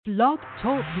Blog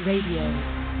Talk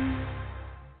Radio.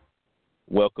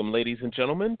 Welcome, ladies and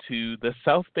gentlemen, to the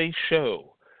South Bay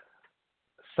Show,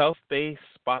 South Bay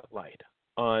Spotlight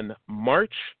on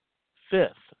March 5th,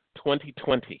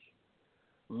 2020.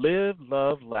 Live,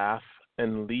 love, laugh,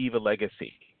 and leave a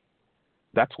legacy.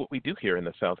 That's what we do here in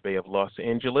the South Bay of Los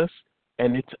Angeles,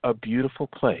 and it's a beautiful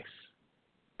place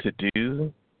to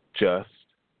do just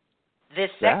This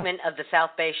that. segment of the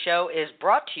South Bay Show is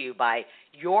brought to you by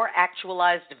Your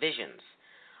Actualized Visions.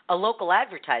 A local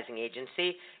advertising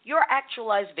agency, Your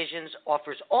Actualized Visions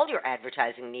offers all your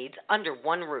advertising needs under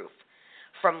one roof.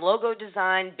 From logo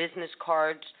design, business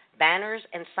cards, banners,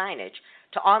 and signage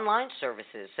to online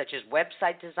services such as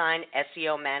website design,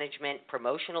 SEO management,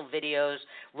 promotional videos,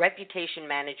 reputation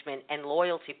management, and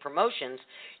loyalty promotions,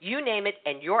 you name it,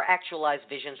 and Your Actualized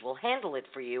Visions will handle it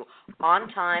for you on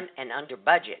time and under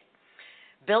budget.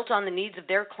 Built on the needs of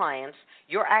their clients,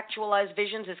 Your Actualized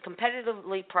Visions is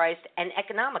competitively priced and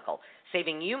economical,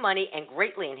 saving you money and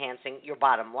greatly enhancing your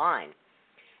bottom line.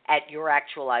 At Your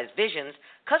Actualized Visions,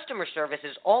 customer service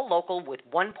is all local with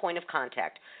one point of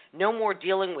contact. No more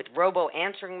dealing with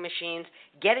robo-answering machines,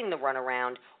 getting the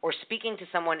runaround, or speaking to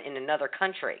someone in another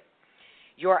country.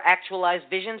 Your Actualized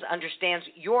Visions understands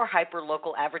your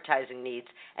hyper-local advertising needs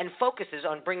and focuses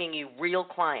on bringing you real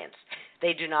clients.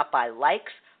 They do not buy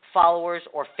likes, followers,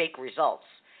 or fake results.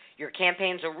 Your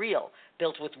campaigns are real,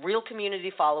 built with real community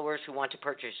followers who want to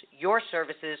purchase your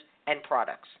services and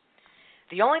products.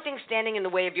 The only thing standing in the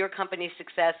way of your company's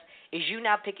success is you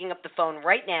now picking up the phone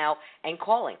right now and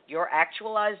calling Your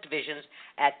Actualized Visions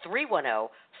at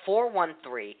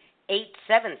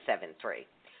 310-413-8773.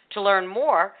 To learn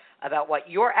more about what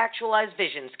Your Actualized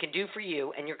Visions can do for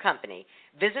you and your company,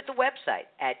 visit the website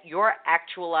at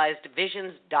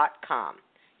youractualizedvisions.com.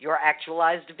 Your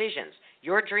Actualized Visions,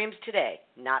 your dreams today,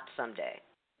 not someday.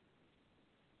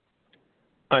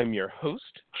 I'm your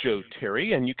host, Joe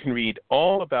Terry, and you can read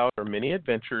all about our many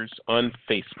adventures on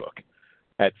Facebook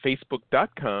at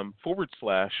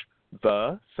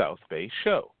facebook.com/The South Bay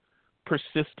Show.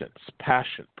 Persistence,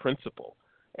 passion, principle,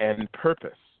 and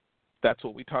purpose. That's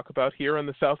what we talk about here on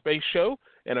the South Bay Show.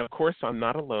 And of course, I'm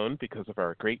not alone because of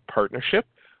our great partnership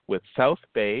with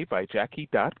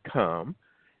SouthBayByJackie.com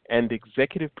and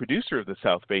executive producer of the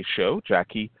South Bay Show,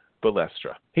 Jackie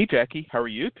Balestra. Hey, Jackie, how are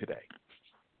you today?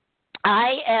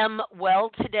 I am well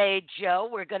today, Joe.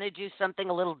 We're going to do something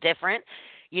a little different.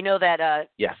 You know that,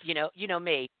 Yes. you know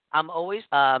me. I'm always,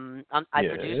 I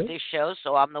produce this show,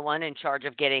 so I'm the one in charge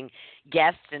of getting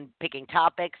guests and picking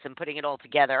topics and putting it all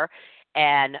together.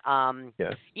 And,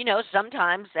 Yes. you know,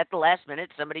 sometimes at the last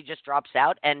minute, somebody just drops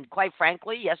out. And quite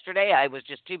frankly, yesterday I was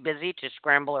just too busy to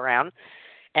scramble around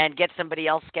and get somebody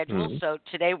else scheduled. Mhm. So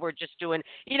today we're just doing,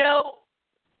 you know,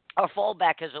 our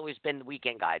fallback has always been the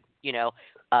weekend guide. You know,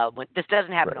 when this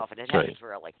doesn't happen Right. often, it happens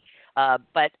rarely.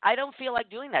 But I don't feel like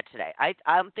doing that today.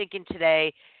 I'm thinking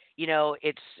today, you know,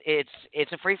 it's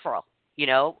a free for all. You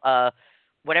know,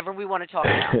 whatever we want to talk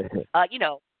about. You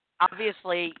know,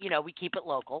 obviously, you know, we keep it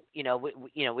local. You know,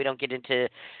 we don't get into,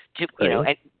 you know,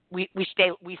 and we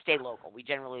stay local. We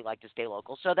generally like to stay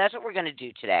local. So that's what we're going to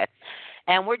do today.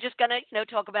 And we're just going to, you know,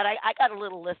 talk about, I got a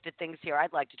little list of things here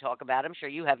I'd like to talk about. I'm sure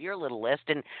you have your little list,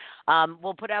 and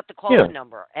we'll put out the call-in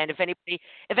number. And if anybody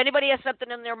has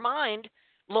something in their mind,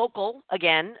 local,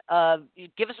 again,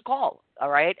 give us a call, all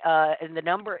right? And the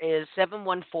number is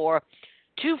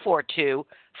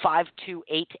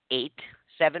 714-242-5288,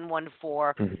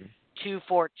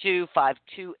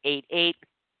 714-242-5288.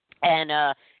 And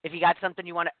if you got something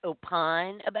you want to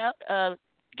opine about,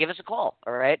 give us a call,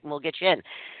 all right? And we'll get you in.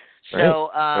 So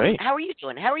Right. How are you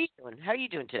doing? How are you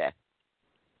doing today?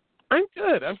 I'm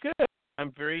good.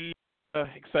 I'm very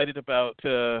excited about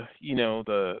you know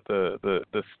the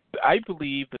I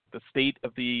believe that the state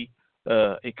of the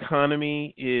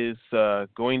economy is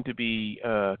going to be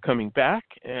coming back,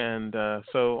 and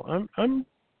so I'm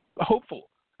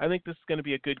hopeful. I think this is going to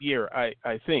be a good year. I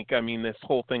think. I mean, this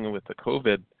whole thing with the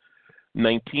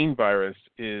COVID-19 virus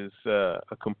is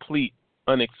a complete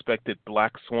unexpected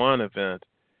black swan event,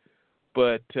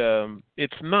 but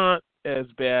it's not as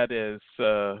bad as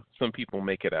some people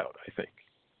make it out, I think.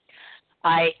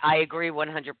 I agree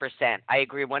 100%. I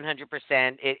agree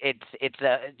 100%. It's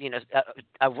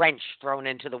a wrench thrown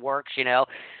into the works. You know,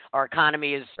 our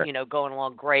economy is going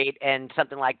along great, and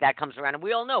something like that comes around, and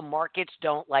we all know markets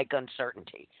don't like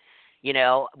uncertainty. You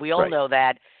know, we all know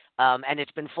that, and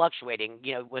it's been fluctuating.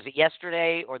 You know, was it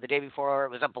yesterday or the day before?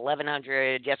 It was up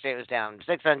 1,100. Yesterday it was down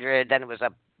 600. Then it was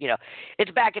up. You know,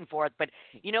 it's back and forth. But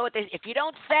you know what? If you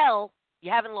don't sell, you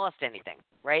haven't lost anything,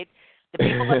 right? The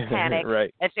people that panic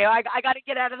and say, oh, I got to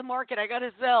get out of the market. I got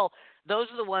to sell. those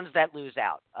are the ones that lose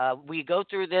out. We go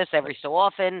through this every so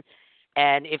often,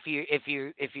 and if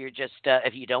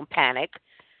you don't panic,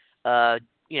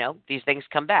 these things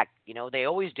come back. They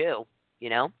always do.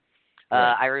 Right.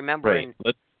 I remember Right.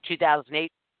 in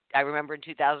 2008. I remember in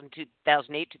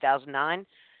 2008, 2009,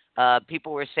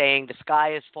 people were saying the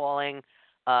sky is falling.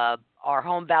 Our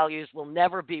home values will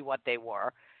never be what they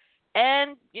were.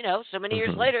 And, so many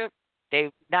years later,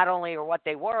 they not only are what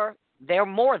they were, they're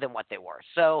more than what they were.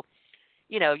 So,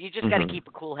 you just got to keep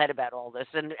a cool head about all this.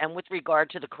 And with regard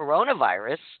to the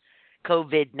coronavirus,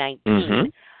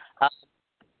 COVID-19,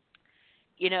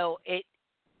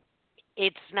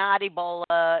 it's not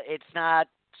Ebola, it's not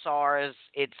SARS,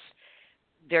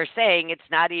 they're saying it's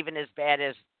not even as bad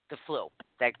as the flu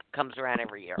that comes around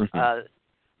every year. I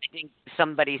think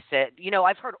somebody said,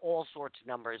 I've heard all sorts of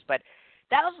numbers, but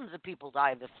thousands of people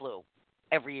die of the flu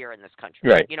every year in this country.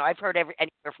 Right. I've heard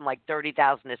anywhere from like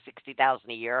 30,000 to 60,000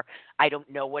 a year. I don't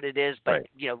know what it is, but,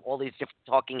 all these different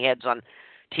talking heads on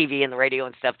TV and the radio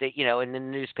and stuff that, in the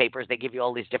newspapers, they give you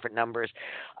all these different numbers.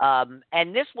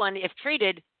 And this one, if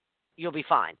treated, you'll be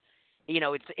fine.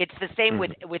 It's the same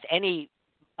with any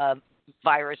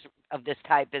virus of this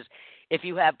type is if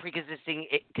you have pre-existing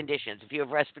conditions, if you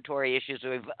have respiratory issues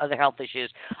or other health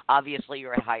issues, obviously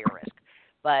you're at higher risk.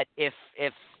 But if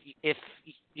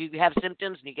you have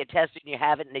symptoms and you get tested and you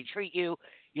have it and they treat you,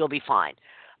 you'll be fine.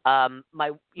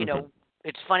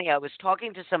 It's funny. I was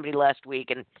talking to somebody last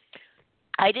week and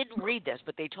I didn't read this,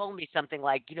 but they told me something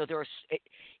like,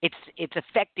 it's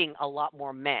affecting a lot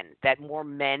more men, that more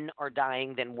men are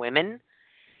dying than women.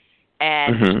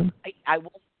 And I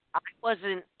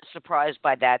wasn't surprised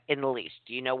by that in the least.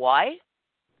 Do you know why?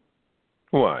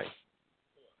 Why?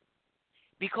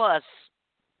 Because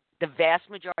the vast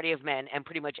majority of men, and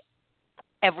pretty much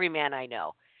every man I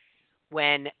know,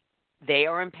 when they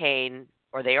are in pain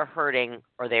or they are hurting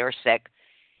or they are sick,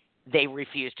 they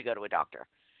refuse to go to a doctor.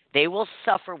 They will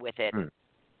suffer with it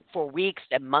for weeks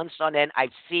and months on end.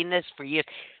 I've seen this for years.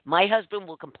 My husband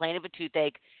will complain of a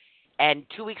toothache, and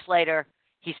 2 weeks later,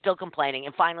 he's still complaining,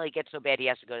 and finally it gets so bad he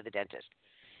has to go to the dentist.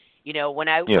 When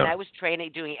I was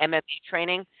doing MMA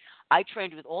training, I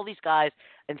trained with all these guys,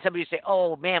 and somebody would say,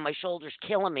 "Oh man, my shoulder's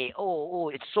killing me. Oh,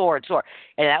 it's sore, and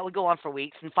that would go on for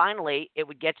weeks. And finally, it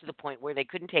would get to the point where they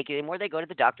couldn't take it anymore. They go to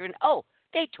the doctor, and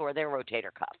they tore their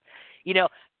rotator cuff.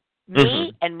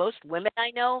 Me and most women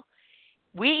I know,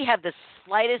 we have the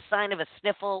slightest sign of a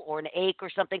sniffle or an ache or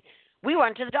something, we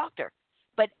run to the doctor.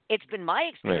 But it's been my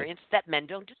experience that men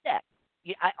don't do that.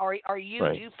 Are you?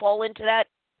 Right. Do you fall into that?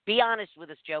 Be honest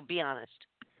with us, Joe. Be honest.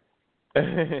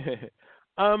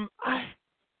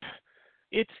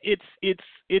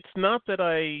 It's not that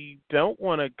I don't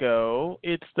want to go.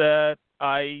 It's that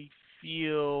I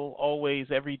feel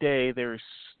always every day there's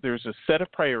a set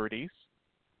of priorities,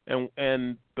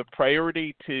 and the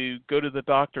priority to go to the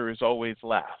doctor is always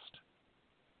last.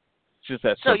 It's just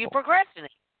that simple. So you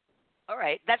procrastinate. All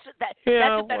right, that's a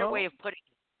better way of putting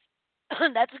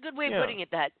it. That's a good way of putting it.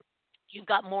 That you've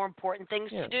got more important things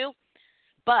to do,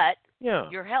 but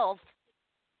your health.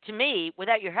 To me,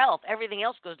 without your health, everything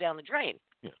else goes down the drain.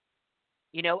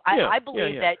 Yeah. I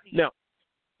believe that. No.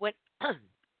 When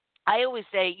I always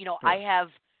say, I have,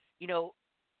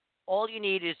 all you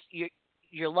need is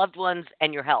your loved ones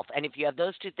and your health, and if you have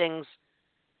those two things,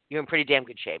 you're in pretty damn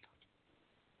good shape.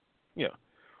 Yeah.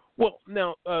 Well,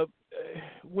 now,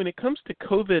 when it comes to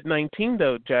COVID-19,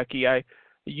 though, Jackie,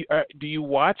 do you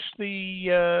watch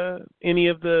the any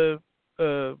of the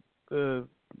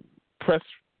press?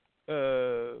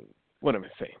 What am I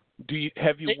saying?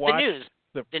 Have you watched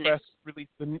the press release?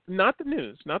 Not the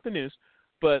news,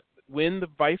 but when the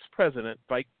Vice President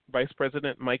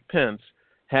Mike Pence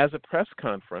has a press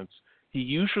conference, he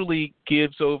usually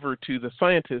gives over to the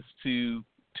scientists to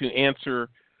answer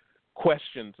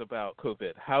questions about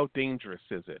COVID. How dangerous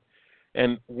is it?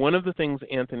 And one of the things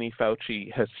Anthony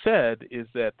Fauci has said is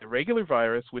that the regular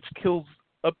virus, which kills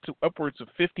upwards of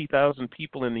 50,000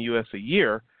 people in the U.S. a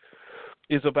year,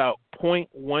 is about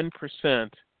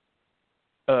 0.1%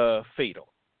 fatal.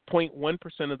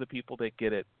 0.1% of the people that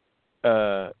get it,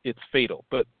 it's fatal.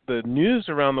 But the news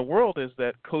around the world is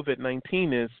that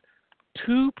COVID-19 is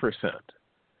 2%.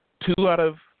 2 out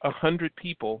of 100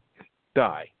 people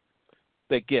die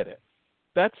that get it.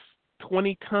 That's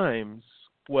 20 times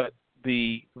what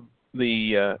the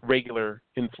regular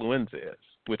influenza is,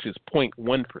 which is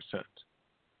 0.1%.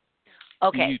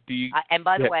 Okay. And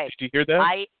by the way, did you hear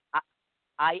that?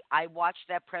 I watched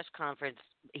that press conference.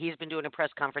 He's been doing a press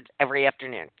conference every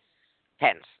afternoon,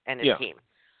 Pence and his team.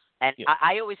 And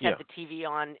I always have the TV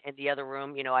on in the other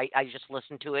room. I just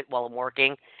listen to it while I'm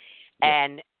working.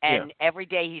 And And every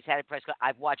day he's had a press conference.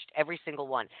 I've watched every single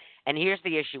one. And here's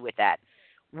the issue with that.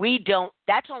 We don't.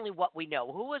 That's only what we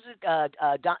know. Who was it?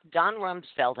 Don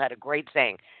Rumsfeld had a great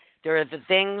saying. There are the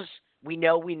things we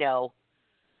know we know.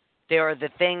 There are the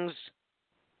things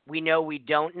we know we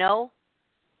don't know.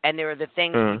 And there are the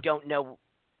things we don't know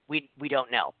we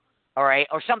don't know. All right?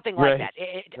 Or something like that.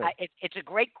 It's a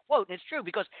great quote, and it's true,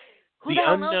 because who the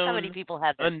hell knows how many people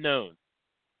have this? Unknown.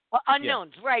 Well,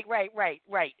 unknowns. Right.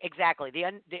 Exactly.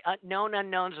 The known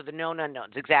unknowns or the known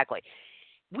unknowns. Exactly.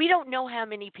 We don't know how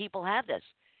many people have this.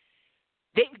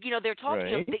 They're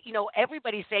talking.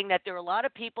 Everybody's saying that there are a lot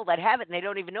of people that have it, and they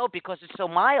don't even know it because it's so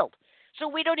mild. So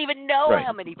we don't even know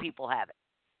how many people have it.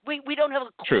 We don't have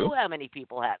a clue how many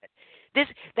people have it.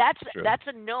 That's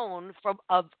a known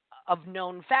of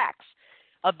known facts.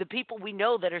 Of the people we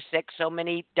know that are sick, so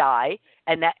many die,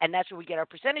 and that's where we get our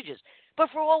percentages. But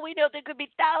for all we know, there could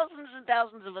be thousands and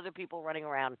thousands of other people running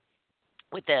around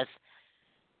with this,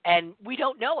 and we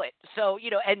don't know it. So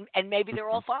and maybe they're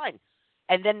all fine,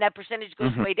 and then that percentage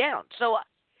goes way down. So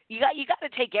you got to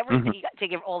take everything. You got to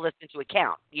take all this into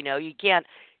account. You can't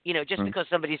just because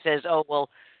somebody says, oh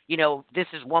well, this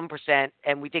is 1%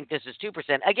 and we think this is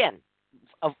 2%. Again,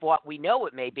 of what we know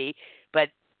it may be, but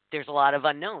there's a lot of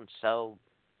unknowns. So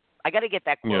I got to get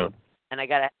that quote, and I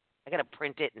got to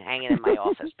print it and hang it in my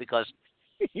office because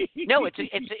no, it's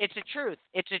a truth.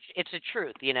 It's a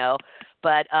truth,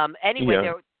 But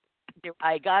anyway,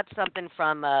 I got something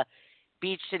from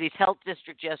Beach City's health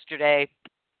district yesterday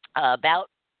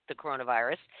about the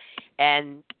coronavirus,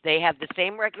 and they have the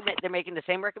same They're making the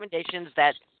same recommendations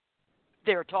that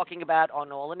they're talking about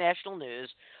on all the national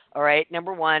news. All right,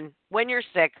 number one, when you're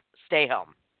sick, stay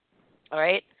home. All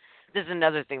right. This is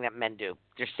another thing that men do.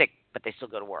 They're sick, but they still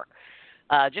go to work.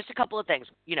 Just a couple of things.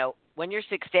 When you're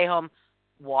sick, stay home,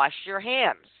 wash your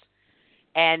hands.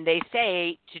 And they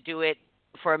say to do it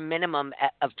for a minimum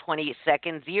of 20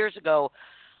 seconds. Years ago,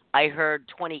 I heard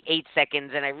 28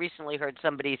 seconds, and I recently heard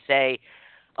somebody say,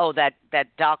 oh, that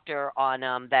doctor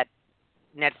on that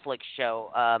Netflix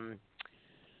show,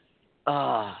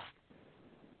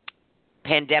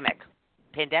 Pandemic?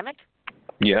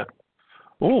 Yeah.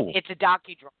 Ooh. It's a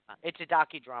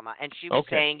docudrama. And she was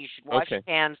saying you should wash your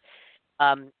hands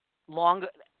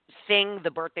sing the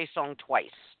birthday song twice.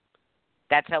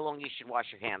 That's how long you should wash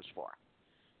your hands for.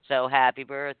 So happy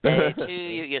birthday to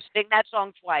you. You sing that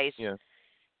song twice,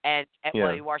 and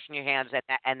while you're washing your hands,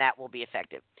 and that will be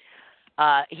effective.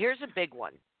 Here's a big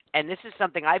one, and this is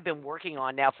something I've been working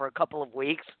on now for a couple of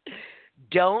weeks.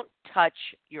 Don't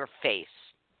touch your face.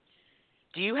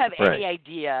 Do you have any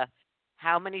idea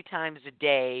how many times a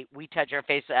day we touch our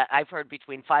face? I've heard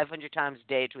between 500 times a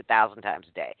day to 1,000 times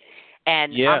a day.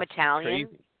 And I'm Italian,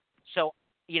 so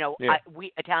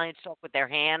we Italians talk with their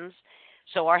hands,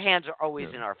 so our hands are always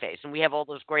in our face, and we have all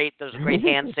those great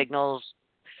hand signals.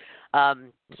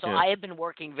 So I have been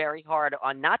working very hard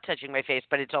on not touching my face,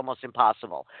 but it's almost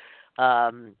impossible.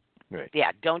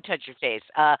 Yeah, don't touch your face.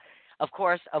 Of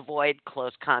course, avoid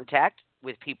close contact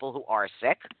with people who are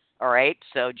sick. All right,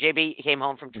 so JB came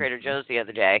home from Trader Joe's the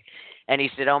other day, and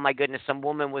he said, "Oh my goodness, some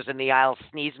woman was in the aisle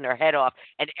sneezing her head off,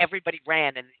 and everybody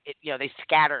ran, and they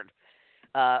scattered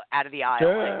out of the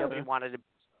aisle, and nobody wanted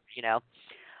to,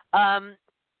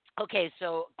 Okay,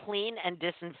 so clean and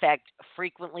disinfect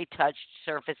frequently touched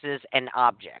surfaces and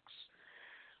objects.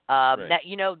 That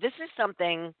this is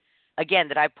something again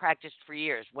that I've practiced for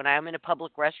years. When I'm in a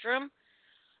public restroom,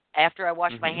 after I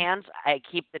wash my hands, I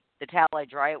keep the towel I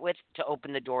dry it with to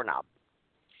open the doorknob.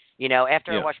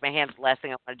 After I wash my hands, the last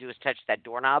thing I want to do is touch that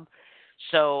doorknob.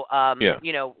 So,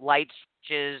 light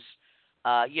switches,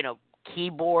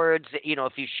 keyboards,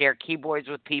 if you share keyboards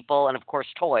with people, and of course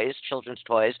toys, children's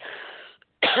toys.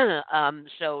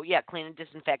 So, clean and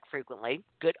disinfect frequently.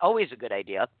 Good, always a good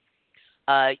idea.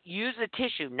 Use a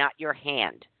tissue, not your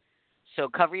hand. So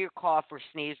cover your cough or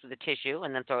sneeze with a tissue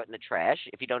and then throw it in the trash.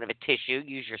 If you don't have a tissue,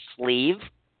 use your sleeve.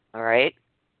 All right.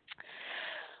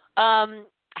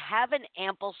 Have an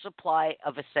ample supply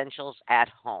of essentials at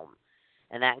home,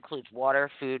 and that includes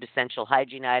water, food, essential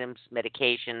hygiene items,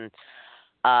 medication.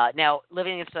 Now,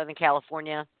 living in Southern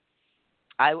California,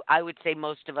 I would say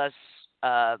most of us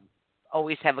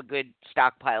always have a good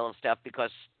stockpile of stuff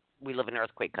because we live in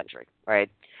earthquake country, right?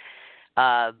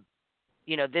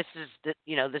 This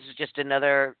is just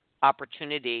another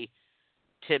opportunity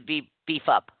to beef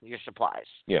up your supplies.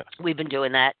 Yeah. We've been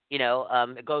doing that,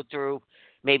 go through,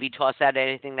 maybe toss out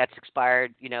anything that's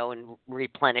expired, and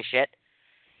replenish it.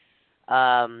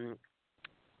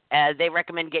 They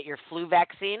recommend get your flu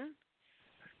vaccine.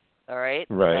 All right.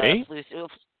 Right.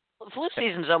 Flu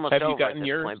season's almost have over you gotten at this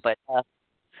yours? point, but have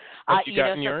you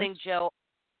gotten something, yours? Joe.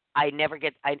 I've never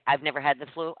had the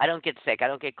flu. I don't get sick. I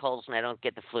don't get colds, and I don't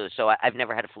get the flu. So I've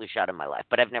never had a flu shot in my life,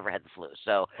 but I've never had the flu.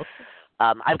 So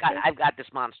Okay. I've got this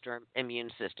monster immune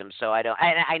system. So I don't.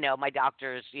 I know my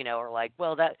doctors, are like,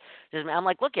 well, that doesn't. I'm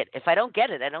like, look, if I don't get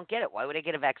it, I don't get it. Why would I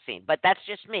get a vaccine? But that's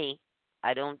just me.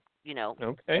 I don't.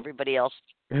 Okay. Everybody else,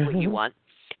 what you want.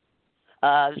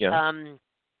 Yeah.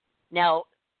 Now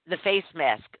the face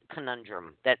mask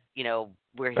conundrum that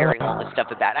we're hearing all this stuff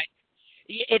about.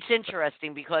 It's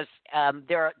interesting because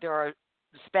there are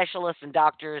specialists and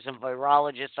doctors and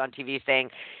virologists on TV saying,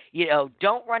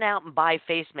 don't run out and buy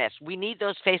face masks. We need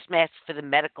those face masks for the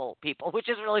medical people, which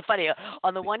is really funny.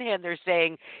 On the one hand, they're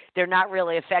saying they're not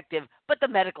really effective, but the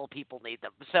medical people need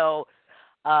them. So,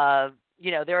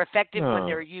 they're effective when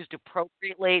they're used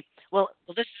appropriately. Well,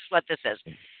 this is what this says.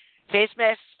 Face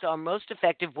masks are most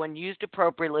effective when used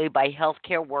appropriately by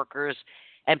healthcare workers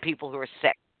and people who are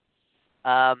sick.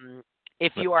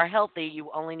 If you are healthy,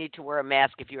 you only need to wear a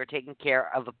mask if you are taking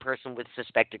care of a person with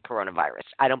suspected coronavirus.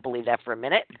 I don't believe that for a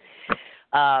minute.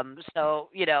 So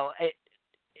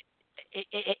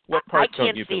What I part can't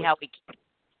don't you see believe? how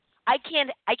I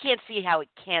can't see how it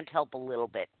can't help a little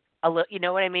bit. You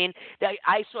know what I mean?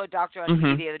 I saw a doctor on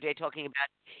TV the other day talking about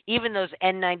even those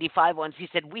N95 ones. He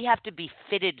said we have to be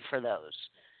fitted for those.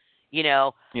 Yeah.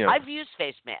 I've used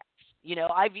face masks.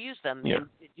 I've used them in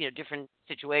different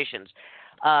situations.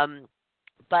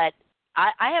 But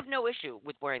I have no issue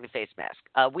with wearing the face mask.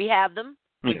 We have them.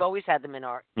 We've always had them in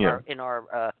our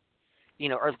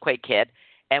earthquake kit,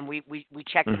 and we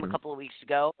checked them a couple of weeks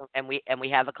ago, and we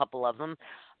have a couple of them.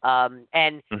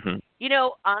 And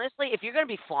honestly, if you're going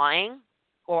to be flying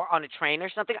or on a train or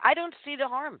something, I don't see the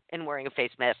harm in wearing a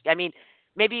face mask. I mean,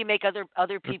 maybe you make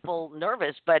other people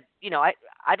nervous, but I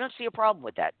don't see a problem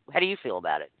with that. How do you feel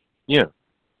about it? Yeah.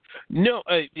 No,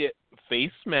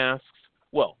 face masks.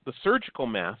 Well, the surgical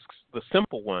masks, the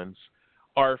simple ones,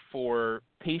 are for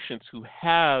patients who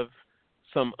have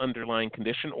some underlying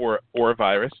condition or a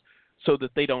virus so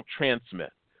that they don't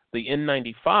transmit. The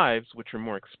N95s, which are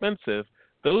more expensive,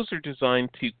 those are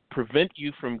designed to prevent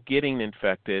you from getting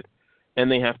infected, and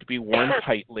they have to be worn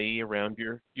tightly around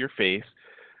your face.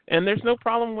 And there's no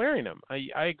problem wearing them.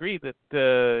 I agree that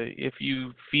if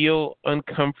you feel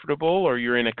uncomfortable or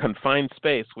you're in a confined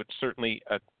space, which certainly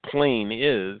a plane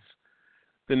is,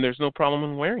 then there's no problem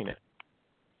in wearing it.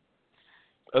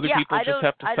 Other people just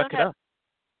have to suck it up.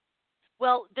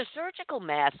 Well, the surgical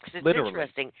masks, it's Literally.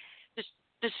 interesting.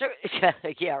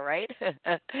 Yeah, right?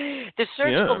 The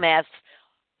surgical masks,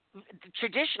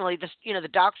 traditionally, the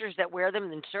doctors that wear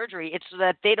them in surgery, it's so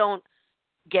that they don't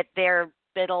get their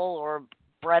spittle or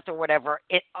breath or whatever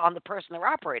on the person they're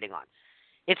operating on.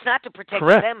 It's not to protect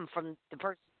them from the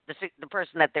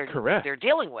person that they're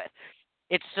dealing with.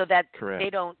 It's so that they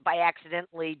don't, by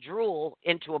accidentally, drool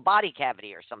into a body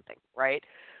cavity or something, right?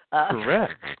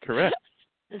 Correct.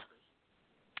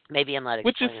 Maybe I'm not explaining.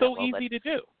 Which is so well, easy to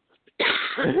do.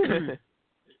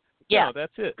 Yeah. No,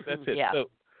 that's it. Yeah. So,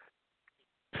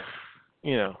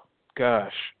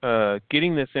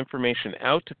 getting this information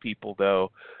out to people,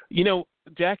 though,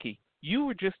 Jackie, you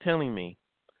were just telling me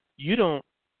you don't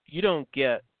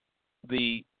get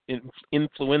the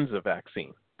influenza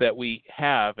vaccine that we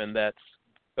have and that's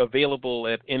available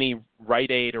at any Rite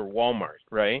Aid or Walmart,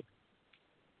 right?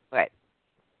 Right.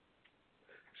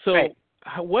 So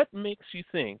what makes you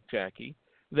think, Jackie,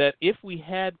 that if we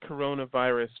had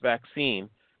coronavirus vaccine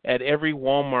at every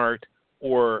Walmart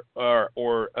or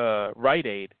Rite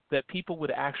Aid, that people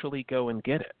would actually go and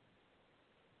get it?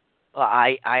 Well,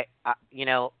 I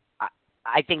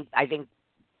think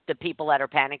the people that are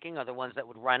panicking are the ones that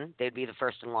would run. They'd be the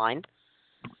first in line.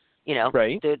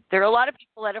 Right. There are a lot of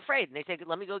people that are afraid, and they say,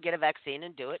 "Let me go get a vaccine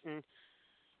and do it." And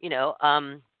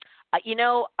I'm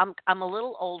a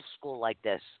little old school like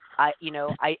this.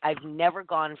 I've never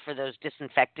gone for those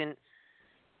disinfectant,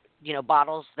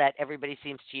 bottles that everybody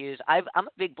seems to use. I'm a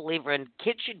big believer in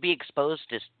kids should be exposed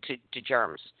to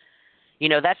germs.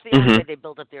 That's the only way they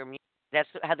build up their immunity. That's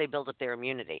how they build up their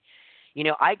immunity.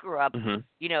 I grew up.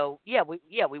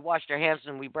 We washed our hands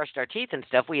and we brushed our teeth and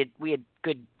stuff. We had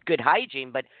good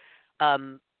hygiene, but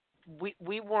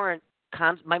we weren't.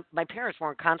 My parents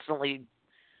weren't constantly,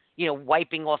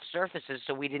 wiping off surfaces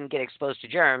so we didn't get exposed to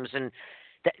germs, and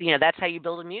that's how you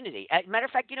build immunity. As a matter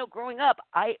of fact, growing up,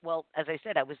 as I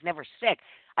said, I was never sick.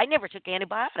 I never took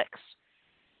antibiotics.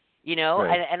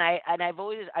 And I've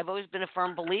always been a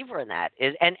firm believer in that.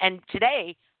 And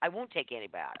today I won't take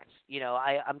antibiotics.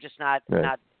 I'm just not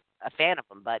a fan of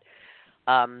them. But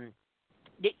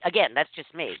again, that's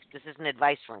just me. This isn't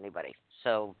advice for anybody.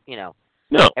 So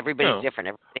everybody's different.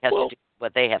 Everybody has to do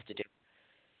what they have to do.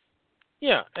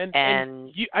 Yeah, and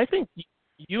I think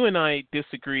you and I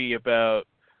disagree about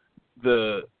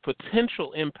the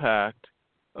potential impact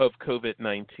of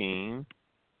COVID-19,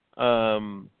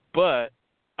 but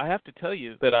I have to tell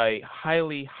you that I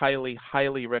highly, highly,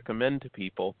 highly recommend to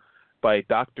people by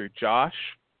Dr. Josh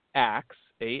Axe,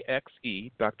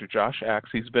 A-X-E, Dr. Josh Axe.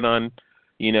 He's been on,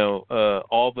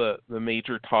 all the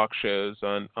major talk shows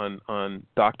on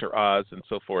Dr. Oz and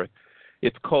so forth.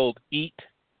 It's called Eat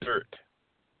Dirt,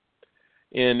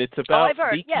 and it's about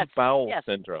leaky bowel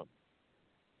syndrome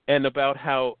and about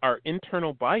how our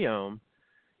internal biome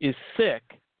is sick,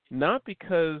 not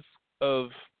because of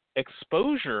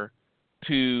exposure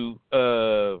to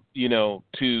to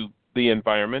the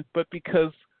environment, but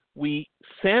because we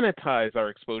sanitize our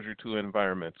exposure to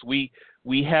environments. We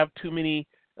have too many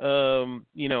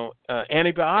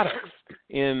antibiotics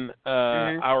in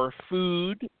our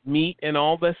food, meat, and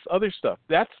all this other stuff.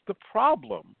 That's the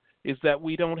problem, is that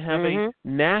we don't have a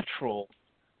natural,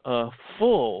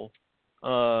 full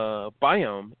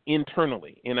biome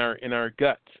internally in our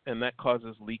guts, and that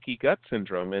causes leaky gut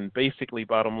syndrome. And basically,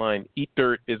 bottom line, Eat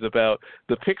Dirt is about,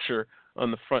 the picture on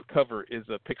the front cover is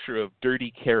a picture of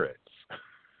dirty carrots.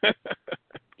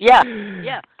 Yeah.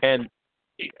 And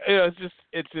it's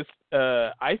just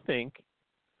I think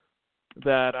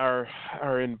that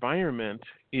our environment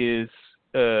is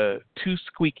too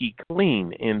squeaky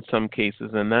clean in some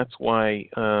cases, and that's why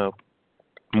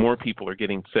more people are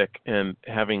getting sick and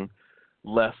having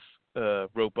less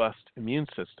robust immune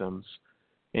systems,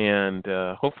 and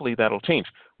hopefully that'll change.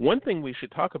 One thing we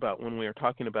should talk about when we are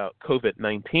talking about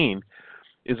COVID-19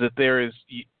 is that there is,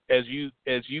 as you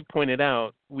pointed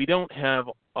out, we don't have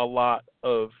a lot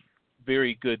of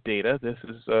very good data. This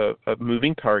is a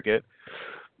moving target.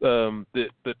 The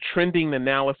trending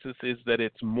analysis is that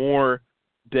it's more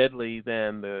deadly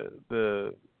than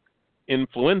the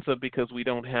influenza because we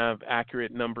don't have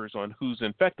accurate numbers on who's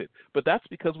infected. But that's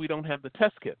because we don't have the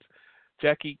test kits.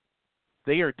 Jackie,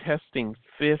 they are testing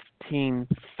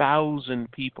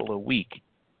 15,000 people a week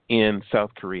in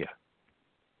South Korea.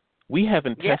 We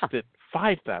haven't tested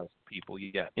 5,000 people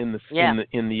yet in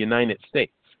the United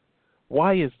States.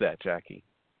 Why is that, Jackie?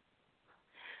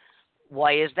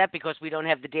 Why is that? Because we don't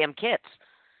have the damn kits.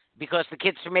 Because the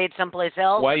kits are made someplace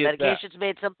else. Why the is medication's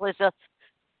made someplace else.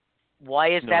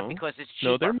 Why is that? Because it's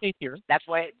cheaper. No, they're made here. That's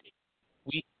why.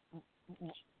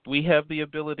 We have the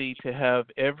ability to have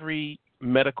every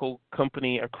medical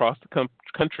company across the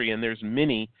country, and there's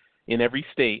many in every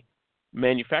state,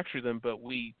 manufacture them, but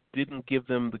we didn't give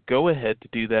them the go-ahead to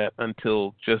do that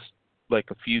until just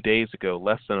like a few days ago,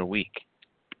 less than a week.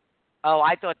 Oh,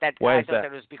 I thought that. Why I thought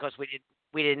that was because we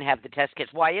didn't have the test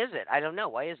kits. Why is it? I don't know.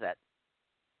 Why is that?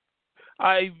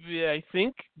 I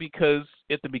think because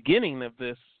at the beginning of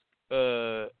this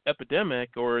epidemic,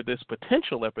 or this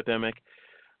potential epidemic,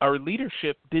 our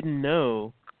leadership didn't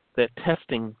know that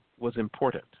testing was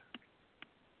important.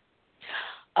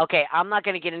 Okay, I'm not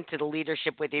going to get into the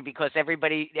leadership with you because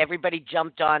everybody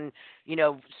jumped on,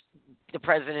 the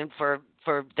president for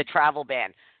the travel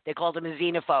ban. They called him a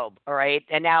xenophobe, all right?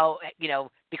 And now,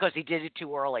 because he did it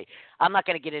too early. I'm not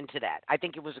going to get into that. I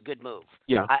think it was a good move.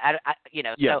 Yeah.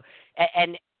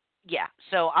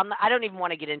 So I don't even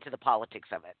want to get into the politics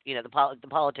of it. The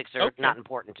politics are not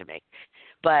important to me.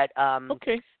 But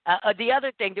the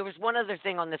other thing, there was one other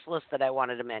thing on this list that I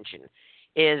wanted to mention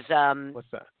is what's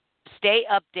that? Stay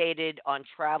updated on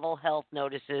travel health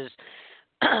notices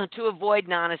to avoid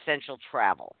non-essential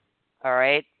travel. All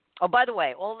right. Oh, by the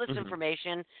way, all this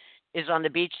information is on the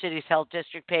Beach Cities Health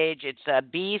District page. It's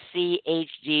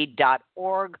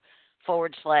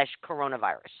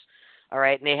bchd.org/coronavirus. All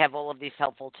right, and they have all of these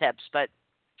helpful tips. But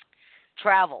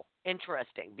travel,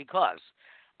 interesting, because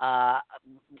a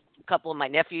couple of my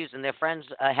nephews and their friends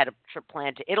had a trip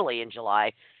planned to Italy in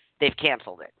July. They've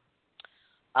canceled it.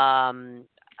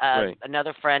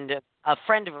 Another friend, a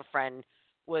friend of a friend,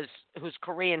 who's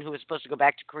Korean, who was supposed to go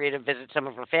back to Korea to visit some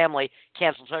of her family,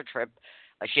 canceled her trip.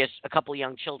 She has a couple of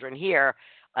young children here,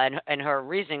 and her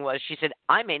reasoning was, she said,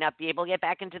 I may not be able to get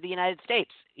back into the United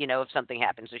States, if something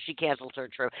happens. So she canceled her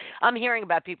trip. I'm hearing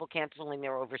about people canceling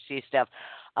their overseas stuff.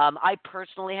 I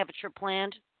personally have a trip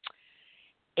planned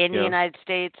in the United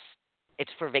States.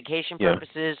 It's for vacation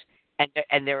purposes,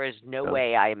 and there is no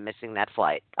way I am missing that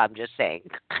flight. I'm just saying.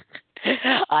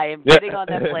 I am getting on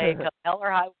that plane, come hell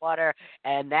or high water,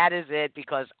 and that is it,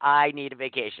 because I need a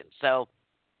vacation. So,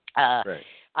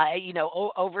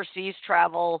 overseas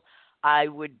travel, I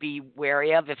would be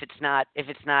wary of if it's not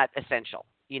essential.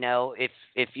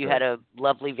 If you had a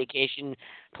lovely vacation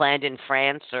planned in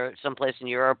France or someplace in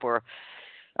Europe, or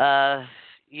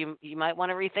you might want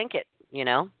to rethink it. You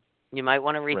might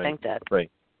want to rethink that.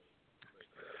 Right.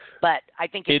 But I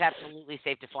think it's It's absolutely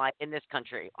safe to fly in this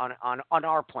country on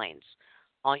our planes,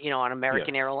 on yes.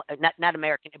 American not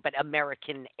American, but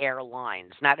American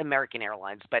Airlines, not American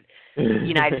Airlines, but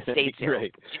United States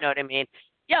Airlines. Right. You know what I mean?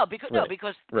 Yeah, because no, Right.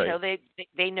 because Right.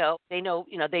 they know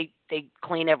they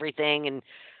clean everything, and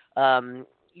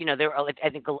they're, I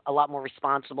think, a lot more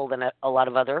responsible than a lot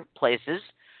of other places,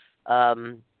 a lot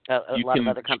of other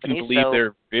You can companies. believe So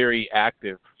they're very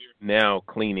active now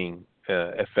cleaning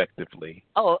effectively.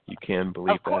 oh, You can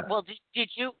believe of course. that. Well, did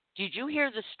you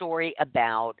hear the story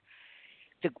about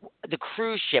the the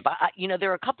cruise ship?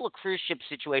 There are a couple of cruise ship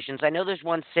situations. I know there's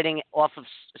one sitting off of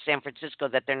San Francisco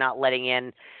that they're not letting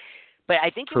in, but I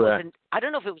think it was Correct. I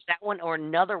don't know if it was that one or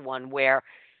another one where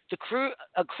a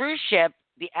cruise ship,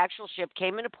 the actual ship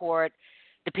came into port,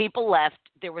 the people left.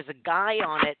 There was a guy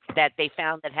on it that they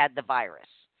found that had the virus.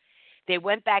 They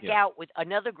went back Yeah. out with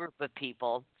another group of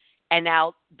people, and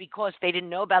now because they didn't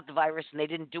know about the virus and they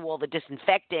didn't do all the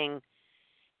disinfecting,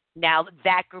 now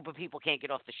that group of people can't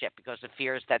get off the ship because of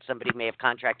fears that somebody may have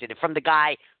contracted it from the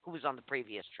guy who was on the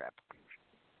previous trip.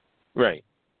 Right.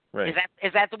 Is Right.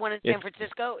 that the one in It's San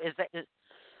Francisco? Is that I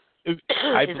is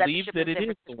that the believe ship that in it San is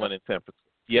the Francisco? one in San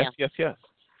Francisco. Yes, Yeah. yes, yes.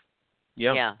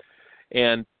 Yeah. Yeah.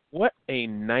 And what a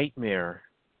nightmare.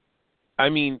 I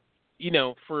mean,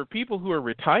 for people who are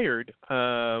retired,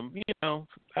 I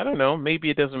don't know, maybe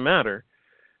it doesn't matter.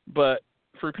 But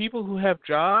for people who have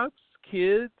jobs,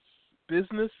 kids,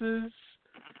 businesses,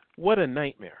 what a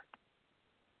nightmare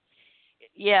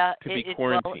Yeah, to be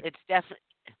well, quarantined.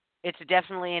 it's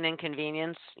definitely an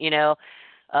inconvenience,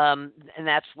 and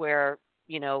that's where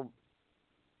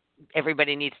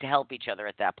everybody needs to help each other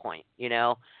at that point.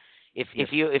 If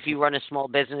Yeah. if you run a small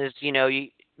business,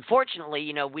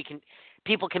 fortunately,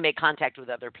 people can make contact with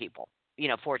other people.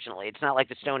 Fortunately, it's not like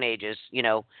the Stone Ages.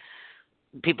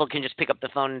 People can just pick up the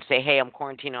phone and say, "Hey, I'm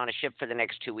quarantined on a ship for the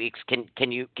next 2 weeks.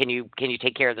 Can you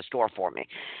take care of the store for me?"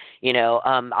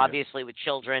 Obviously with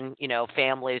children,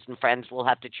 families and friends will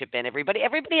have to chip in. Everybody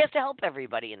has to help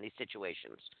everybody in these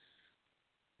situations.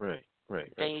 Right,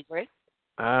 right, Don't right. you agree?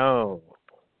 Oh,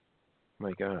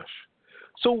 my gosh.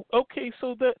 So, okay,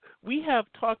 so that we have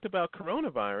talked about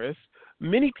coronavirus.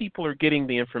 Many people are getting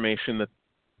the information that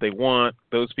they want.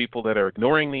 Those people that are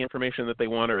ignoring the information that they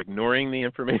want are ignoring the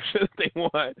information that they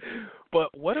want.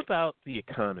 But what about the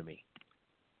economy?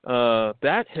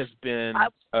 That has been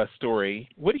a story.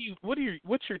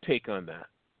 What's your take on that?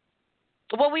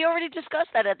 Well, we already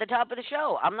discussed that at the top of the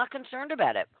show. I'm not concerned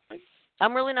about it.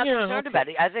 I'm really not Yeah, concerned okay. about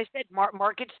it. As I said,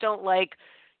 markets don't like,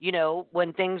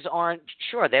 when things aren't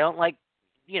sure. They don't like,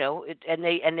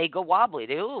 and they go wobbly.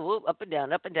 They go up and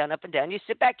down, up and down, up and down. You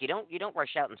sit back. You don't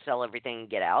rush out and sell everything and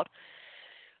get out.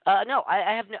 No,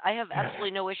 I have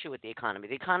absolutely no issue with the economy.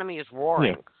 The economy is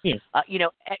roaring. Yeah, And,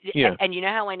 yeah, and you know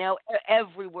how I know?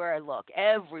 Everywhere I look,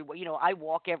 everywhere. I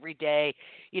walk every day.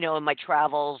 In my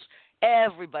travels,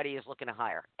 everybody is looking to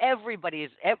hire.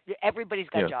 Everybody's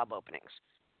got yeah, job openings.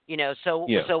 So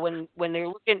yeah. when they're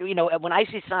looking, when I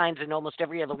see signs in almost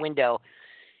every other window,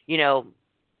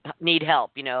 need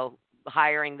help,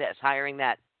 hiring this, hiring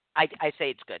that, I say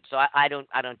it's good. So I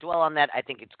don't dwell on that. I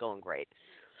think it's going great.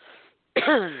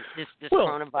 This Well,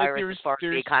 coronavirus, as far as the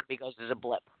there's economy goes, is a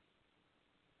blip.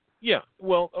 yeah.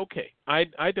 Well, okay.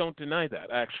 I don't deny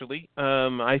that actually.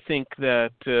 I think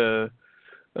that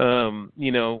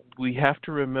we have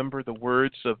to remember the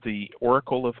words of the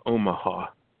Oracle of Omaha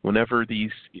whenever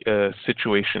these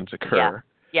situations occur.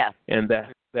 Yeah. And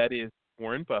that is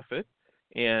Warren Buffett.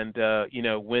 And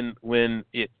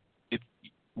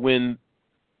when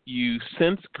you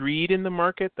sense greed in the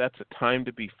market, that's a time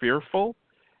to be fearful.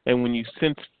 And when you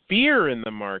sense fear in the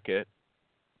market,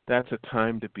 that's a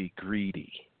time to be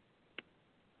greedy.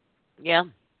 Yeah.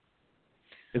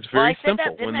 It's Well, very I said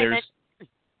simple. that,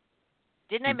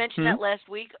 didn't I mention that last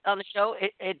week on the show?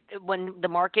 It when the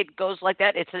market goes like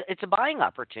that, it's a buying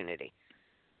opportunity.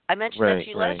 I mentioned that to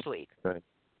you last week.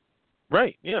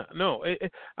 Right. Yeah. No,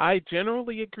 I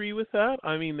generally agree with that.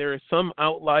 I mean, there are some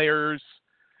outliers.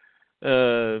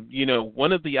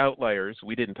 One of the outliers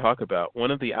we didn't talk about.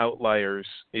 One of the outliers,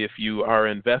 if you are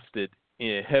invested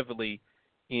heavily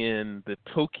in the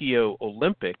Tokyo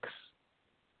Olympics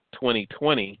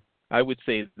 2020, I would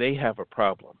say they have a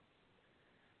problem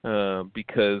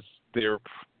because they're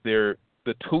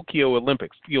the Tokyo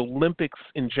Olympics, the Olympics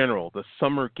in general, the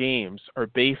Summer Games are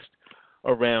based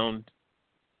around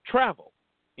travel,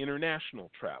 international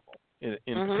travel in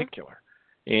particular,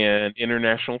 and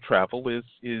international travel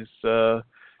is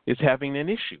having an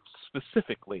issue.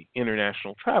 Specifically,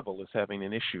 international travel is having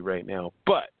an issue right now.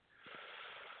 But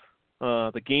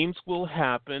the games will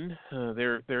happen.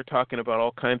 They're talking about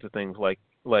all kinds of things like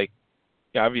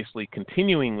obviously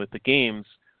continuing with the games,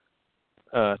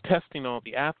 testing all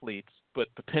the athletes, but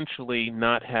potentially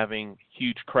not having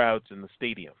huge crowds in the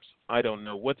stadiums. I don't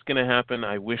know what's going to happen.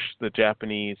 I wish the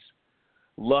Japanese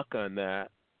luck on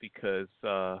that because,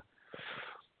 the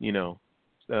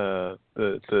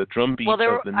drumbeat of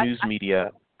the news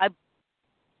media.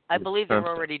 I believe they're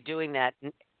already doing that.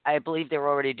 I believe they're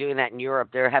already doing that in Europe.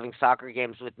 They're having soccer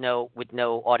games with no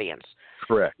audience.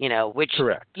 Correct. Which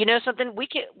Correct. Something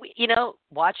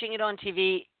watching it on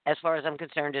TV, as far as I'm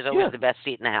concerned, is always the best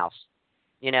seat in the house.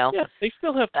 Yeah, they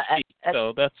still have seats,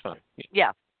 so that's fine.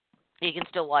 Yeah, you can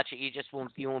still watch it. You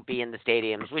won't be in the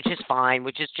stadiums, which is fine.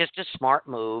 Which is just a smart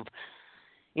move.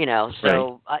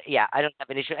 So right. I don't have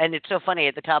an issue. And it's so funny,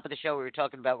 at the top of the show we were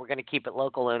talking about we're going to keep it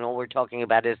local, and all we're talking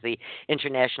about is the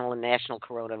international and national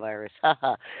coronavirus. Let's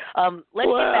get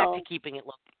back to keeping it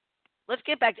local. Let's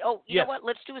get back to, you know what?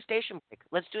 Let's do a station break.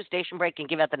 Let's do a station break and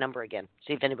give out the number again.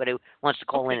 See if anybody wants to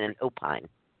call in and opine.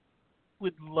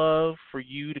 Would love for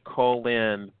you to call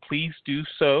in. Please do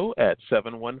so at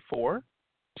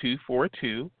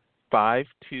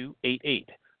 714-242-5288.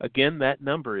 Again, that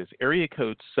number is area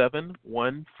code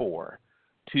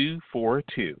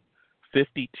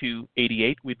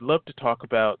 714-242-5288. We'd love to talk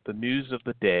about the news of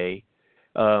the day.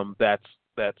 That's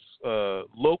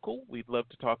local. We'd love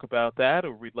to talk about that,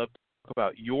 or we'd love to talk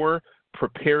about your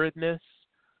preparedness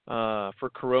for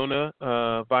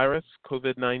coronavirus,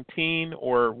 COVID-19,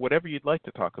 or whatever you'd like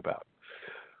to talk about.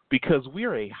 Because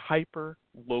we're a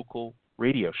hyper-local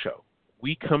radio show.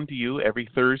 We come to you every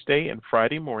Thursday and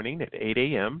Friday morning at 8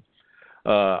 a.m.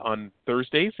 On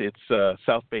Thursdays, it's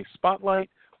South Bay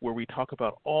Spotlight, where we talk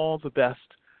about all the best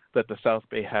that the South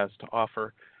Bay has to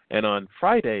offer. And on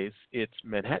Fridays, it's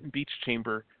Manhattan Beach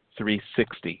Chamber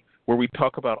 360, where we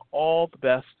talk about all the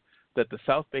best that the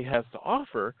South Bay has to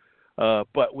offer,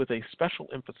 but with a special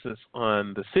emphasis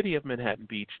on the city of Manhattan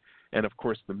Beach and, of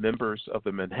course, the members of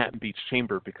the Manhattan Beach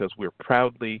Chamber, because we're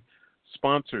proudly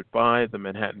sponsored by the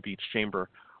Manhattan Beach Chamber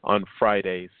on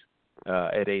Fridays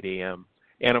at 8 a.m.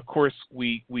 And, of course,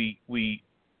 we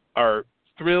are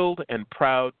thrilled and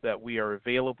proud that we are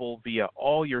available via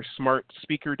all your smart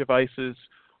speaker devices,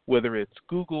 whether it's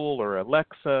Google or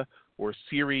Alexa or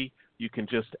Siri. You can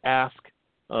just ask,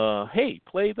 hey,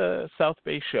 play the South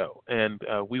Bay Show, and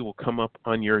we will come up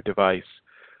on your device.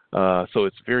 So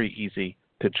it's very easy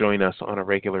to join us on a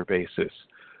regular basis.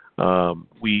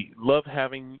 We love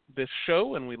having this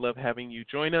show, and we love having you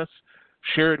join us.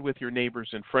 Share it with your neighbors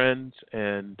and friends,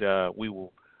 and we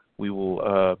will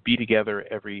be together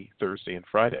every Thursday and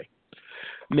Friday.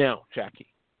 Now, Jackie,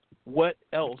 what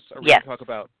else are we going to talk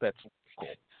about that's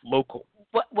local?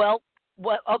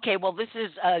 Okay. Well, this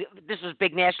was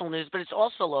big national news, but it's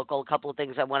also local. A couple of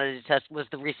things I wanted to test was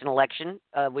the recent election.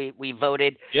 We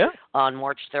voted on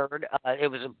March 3rd. It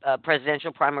was a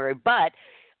presidential primary, but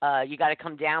you got to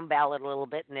come down ballot a little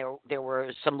bit, and there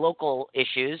were some local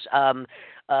issues.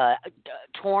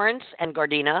 Torrance and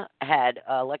Gardena had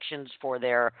elections for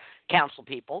their council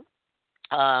people.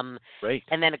 Great.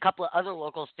 And then a couple of other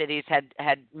local cities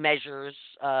had measures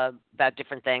about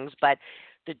different things. But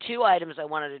the two items I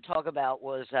wanted to talk about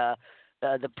was the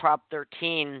Prop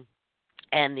 13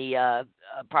 and the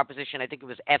proposition, I think it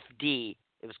was FD.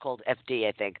 It was called FD,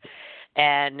 I think.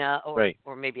 And or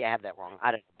maybe I have that wrong.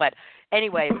 I don't know. But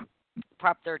anyway,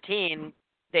 Prop 13,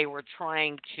 they were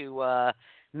trying to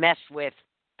mess with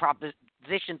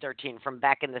Proposition 13 from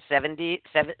back in the 70s.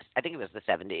 I think it was the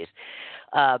 70s.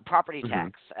 Property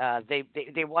tax.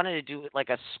 They wanted to do like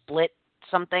a split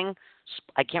something.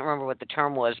 I can't remember what the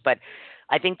term was, but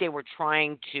I think they were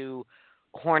trying to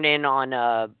horn in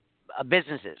on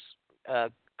businesses,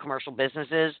 commercial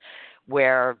businesses,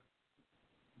 where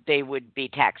they would be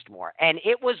taxed more. And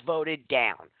it was voted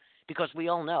down because we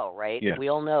all know, right? Yeah. We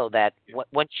all know that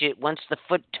once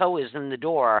the toe is in the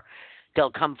door,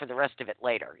 they'll come for the rest of it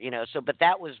later, So, but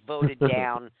that was voted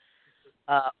down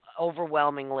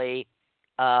overwhelmingly,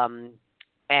 and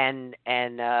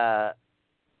I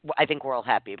think we're all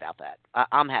happy about that.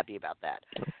 I'm happy about that.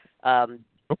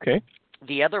 Okay.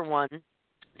 The other one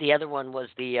was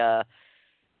the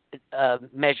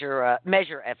Measure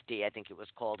FD, I think it was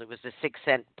called. It was the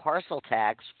 6-cent parcel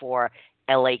tax for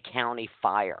LA County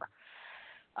Fire.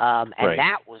 And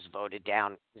that was voted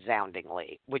down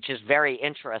resoundingly, which is very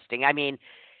interesting. I mean,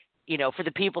 for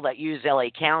the people that use LA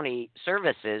County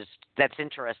services, that's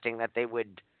interesting that they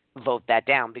would vote that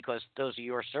down because those are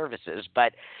your services.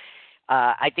 But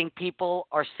I think people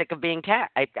are sick of being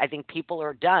taxed. I think people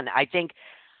are done.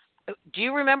 Do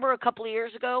you remember a couple of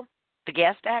years ago, the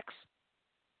gas tax?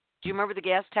 Do you remember the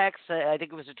gas tax? I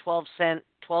think it was a 12 cent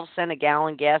a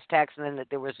gallon gas tax, and then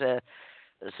there was a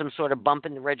some sort of bump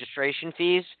in the registration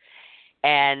fees,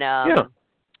 and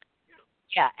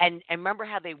and remember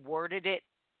how they worded it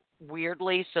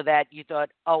weirdly so that you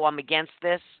thought, oh, I'm against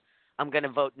this, I'm going to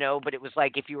vote no, but it was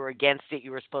like if you were against it,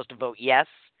 you were supposed to vote yes.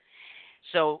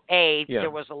 So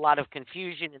there was a lot of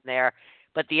confusion in there.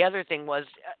 But the other thing was,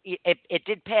 it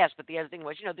did pass. But the other thing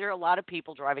was, there are a lot of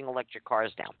people driving electric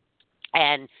cars now,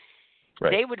 and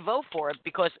they would vote for it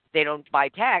because they don't buy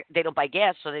gas,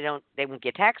 so they won't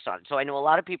get taxed on it. So I know a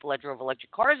lot of people that drove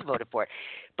electric cars voted for it.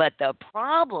 But the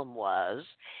problem was,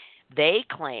 they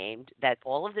claimed that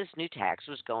all of this new tax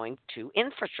was going to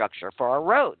infrastructure for our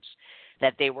roads,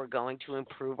 that they were going to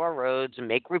improve our roads and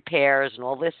make repairs and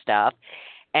all this stuff.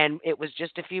 And it was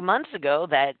just a few months ago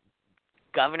that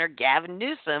Governor Gavin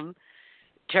Newsom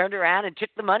turned around and took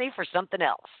the money for something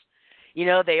else.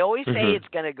 They always say it's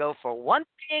going to go for one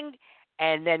thing,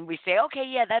 and then we say, okay,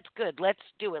 yeah, that's good. Let's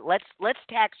do it. Let's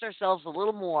tax ourselves a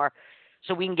little more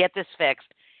so we can get this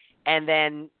fixed. And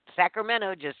then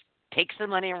Sacramento just takes the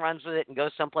money and runs with it and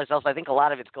goes someplace else. I think a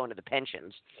lot of it's going to the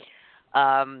pensions.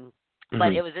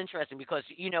 But it was interesting because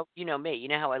you know me. You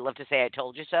know how I love to say I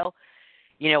told you so?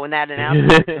 When that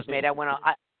announcement was made, I went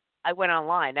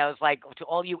online. I was like, to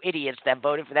all you idiots that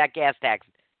voted for that gas tax,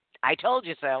 I told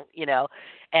you so,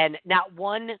 and not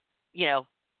one,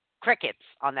 crickets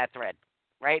on that thread,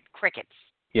 right? Crickets.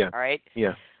 Yeah. All right.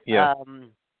 Yeah.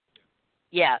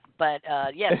 But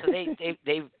so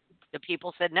they the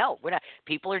people said no, we're not.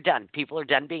 People are done. People are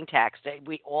done being taxed.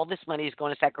 All this money is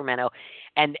going to Sacramento,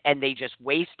 and they just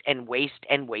waste and waste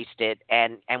and waste it,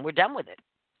 and we're done with it.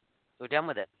 We're done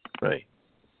with it. Right.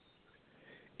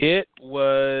 It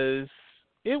was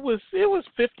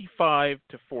 55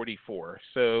 to 44,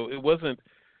 so it wasn't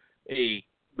a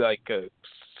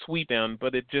sweep down,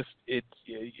 but it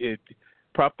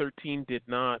Prop 13 did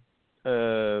not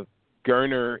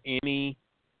garner any.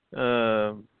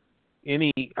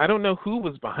 I don't know who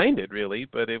was behind it really,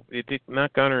 but it did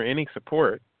not garner any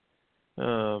support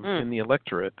in the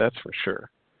electorate. That's for sure.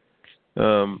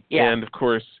 And of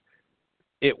course,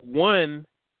 it won.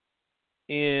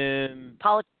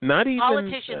 Not even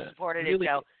politicians supported really, it,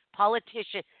 Joe.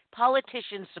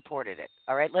 Politicians supported it.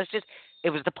 All right, it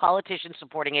was the politicians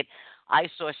supporting it. I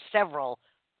saw several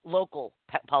local,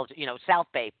 South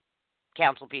Bay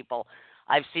council people.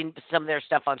 I've seen some of their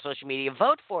stuff on social media.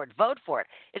 Vote for it.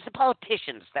 It's the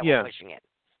politicians that were pushing it.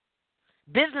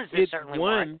 Businesses certainly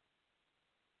weren't.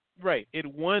 Right. It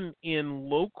won in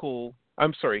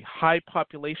high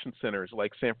population centers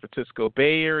like San Francisco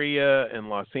Bay Area and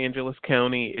Los Angeles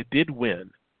County. It did win,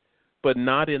 but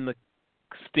not in the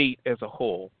state as a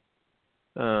whole.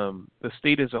 The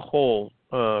state as a whole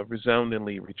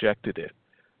resoundingly rejected it.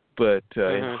 But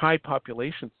in high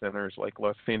population centers like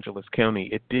Los Angeles County,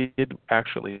 it did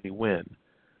actually win.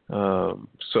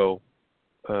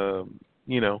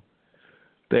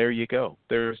 There you go.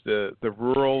 There's the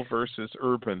rural versus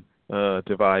urban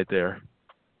divide there.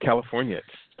 California,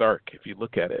 it's stark if you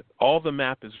look at it. All the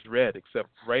map is red except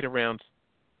right around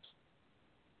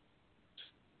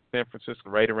San Francisco,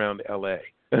 right around LA.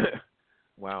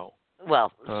 Wow.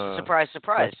 Well, surprise.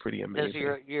 That's pretty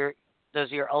amazing.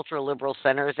 Those are your ultra liberal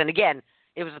centers, and again,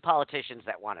 it was the politicians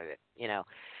that wanted it,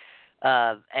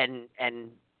 and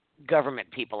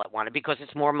government people that wanted it because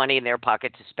it's more money in their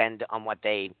pocket to spend on what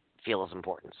they feel is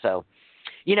important. So,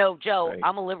 Joe, right,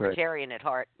 I'm a libertarian at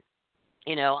heart.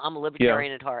 I'm a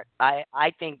libertarian at heart.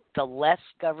 I think the less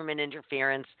government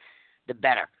interference, the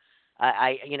better.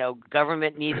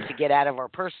 Government needs to get out of our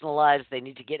personal lives. They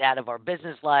need to get out of our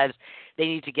business lives. They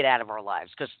need to get out of our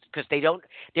lives because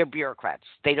they're bureaucrats.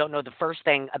 They don't know the first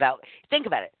thing about, think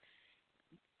about it.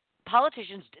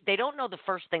 Politicians, they don't know the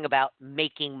first thing about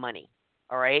making money,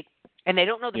 all right? And they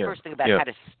don't know the first thing about how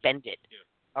to spend it,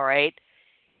 all right?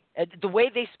 The way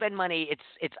they spend money,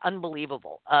 it's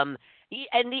unbelievable.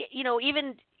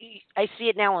 Even I see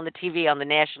it now on the TV on the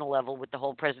national level with the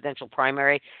whole presidential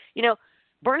primary.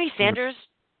 Bernie Sanders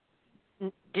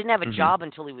didn't have a job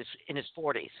until he was in his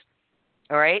 40s.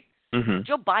 All right?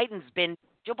 Joe Biden's been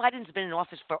in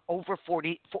office for over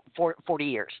 40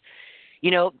 years.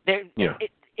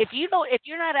 If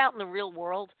you're not out in the real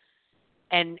world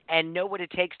and know what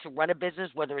it takes to run a business,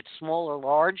 whether it's small or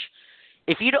large,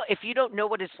 if you don't know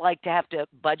what it's like to have to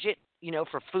budget,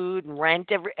 for food and rent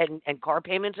and car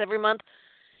payments every month,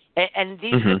 and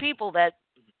these are the people that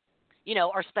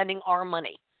are spending our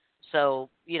money. So,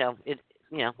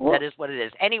 that is what it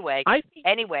is. Anyway,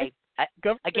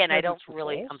 again, I don't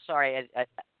really, I'm sorry.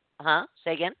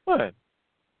 Say again? What?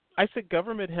 I said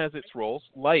government has its roles,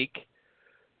 like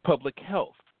public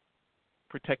health,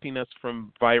 protecting us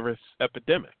from virus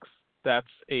epidemics.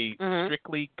 That's a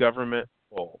strictly government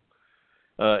role.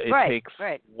 It takes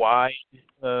wide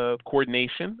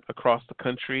coordination across the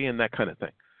country and that kind of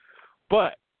thing.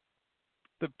 But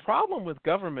the problem with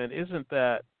government isn't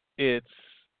that it's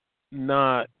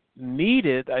not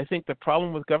needed. I think the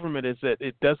problem with government is that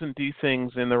it doesn't do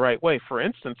things in the right way. For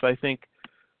instance, I think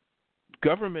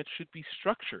government should be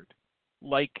structured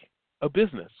like a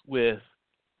business with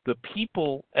the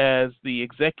people as the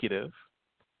executive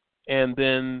and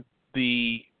then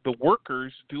the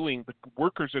workers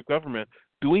of government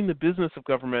doing the business of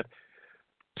government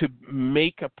to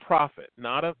make a profit,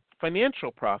 not a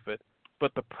financial profit,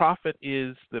 but the profit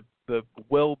is the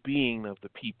well-being of the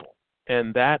people.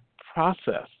 And that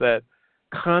process, that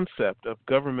concept of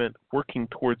government working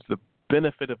towards the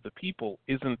benefit of the people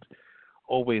isn't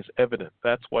always evident.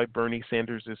 That's why Bernie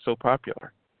Sanders is so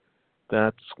popular.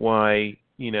 That's why,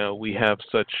 we have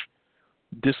such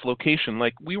dislocation.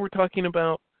 Like we were talking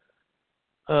about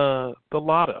the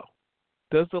lotto.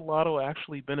 Does the lotto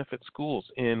actually benefit schools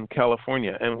in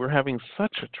California? And we're having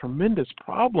such a tremendous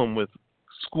problem with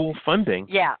school funding.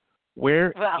 Yeah. Where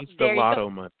is the lotto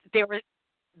money?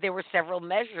 There were several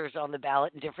measures on the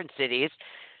ballot in different cities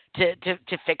to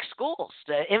fix schools,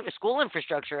 school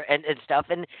infrastructure and stuff.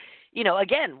 And,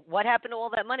 again, what happened to all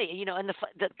that money? And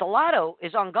the lotto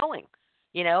is ongoing.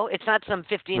 It's not some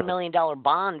 $15 million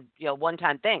bond,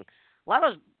 one-time thing.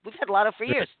 We've had lotto for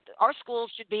years. Our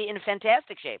schools should be in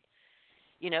fantastic shape.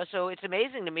 So it's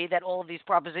amazing to me that all of these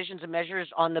propositions and measures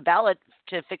on the ballot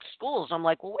to fix schools. I'm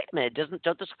like, well, wait a minute,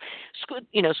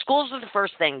 schools are the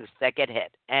first things that get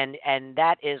hit, and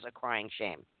that is a crying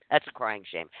shame. That's a crying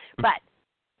shame. But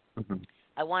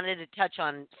I wanted to touch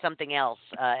on something else,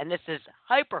 and this is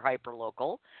hyper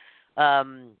local.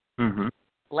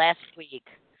 Last week,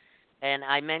 and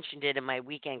I mentioned it in my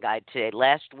weekend guide today.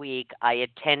 Last week, I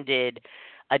attended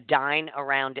a Dine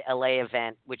Around LA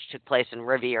event, which took place in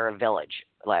Riviera Village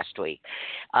last week.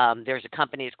 There's a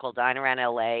company, it's called Dine Around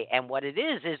LA, and what it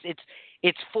is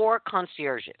it's for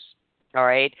concierges. All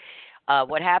right.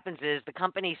 What happens is the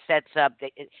company sets up.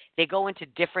 They go into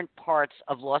different parts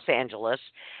of Los Angeles,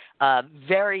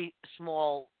 very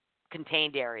small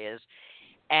contained areas,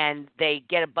 and they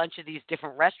get a bunch of these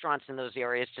different restaurants in those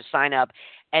areas to sign up,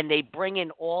 and they bring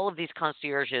in all of these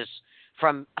concierges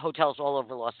from hotels all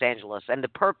over Los Angeles. And the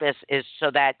purpose is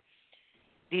so that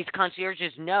these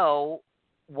concierges know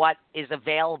what is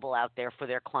available out there for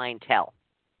their clientele.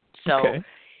 So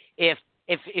if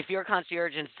you're a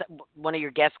concierge and one of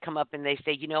your guests come up and they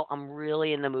say, I'm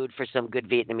really in the mood for some good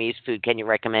Vietnamese food, can you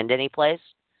recommend any place?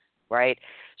 Right?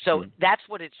 So that's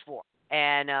what it's for.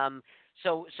 And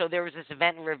so there was this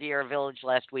event in Riviera Village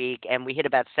last week, and we hit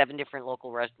about 7 different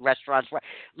local restaurants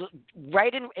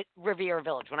right in Riviera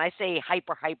Village. When I say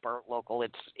hyper local,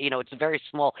 it's it's a very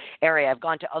small area. I've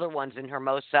gone to other ones in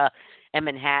Hermosa and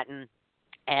Manhattan,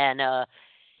 and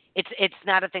it's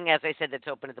not a thing, as I said, that's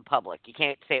open to the public. You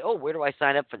can't say, oh, where do I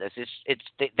sign up for this?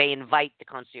 They invite the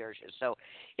concierges, so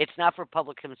it's not for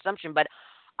public consumption. But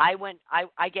I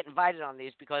get invited on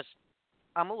these because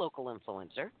I'm a local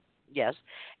influencer. Yes,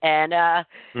 and I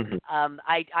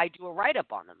do a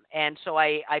write-up on them, and so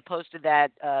I posted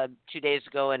that 2 days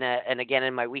ago and again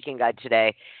in my weekend guide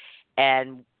today,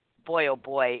 and boy, oh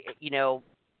boy,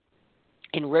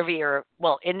 in Riviera,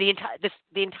 in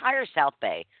the entire South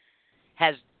Bay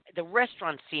has the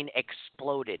restaurant scene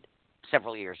exploded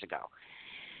several years ago.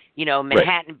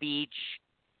 Manhattan Beach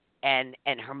and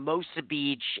Hermosa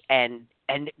Beach and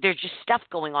there's just stuff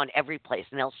going on every place.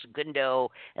 In El Segundo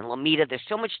and Lomita, there's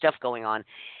so much stuff going on.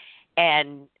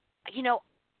 And,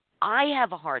 I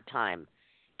have a hard time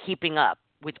keeping up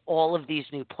with all of these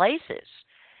new places.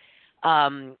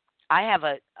 I have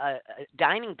a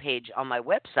dining page on my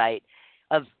website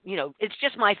of, it's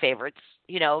just my favorites.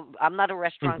 I'm not a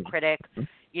restaurant critic.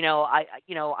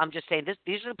 I'm just saying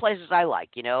these are the places I like,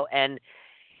 and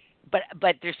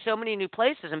But there's so many new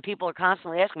places, and people are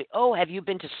constantly asking me, oh, have you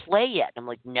been to Slay yet? I'm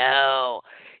like, no.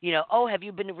 Oh, have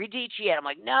you been to Radici yet? I'm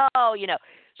like, no.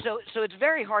 So it's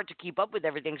very hard to keep up with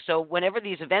everything. So whenever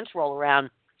these events roll around,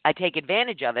 I take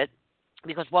advantage of it,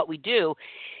 because what we do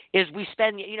is we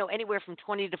spend, anywhere from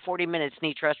 20 to 40 minutes in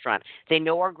each restaurant. They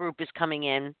know our group is coming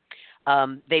in.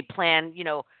 They plan,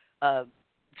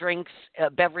 drinks,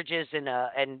 beverages,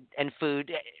 and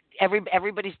food.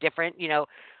 Everybody's different,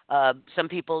 Some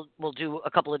people will do a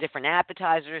couple of different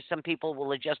appetizers. Some people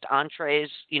will adjust entrees,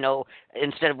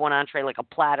 instead of one entree, like a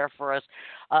platter for us.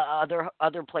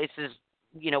 Other places,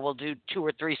 will do 2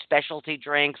 or 3 specialty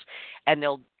drinks, and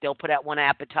they'll put out one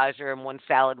appetizer and one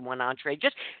salad and one entree,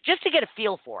 just to get a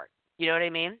feel for it. You know what I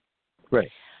mean? Right.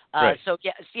 Right. So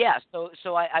yeah.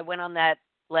 So I went on that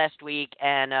last week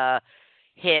and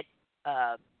hit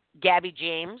Gabby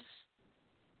James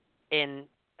in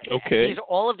Okay.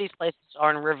 all of these places are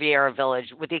in Riviera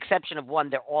Village, with the exception of one.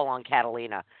 They're all on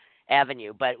Catalina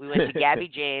Avenue. But we went to Gabby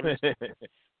James.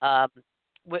 Um,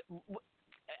 w- w-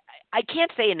 I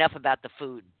can't say enough about the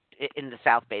food in the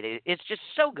South Bay. It's just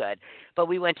so good. But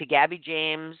we went to Gabby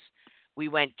James. We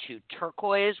went to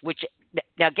Turquoise, which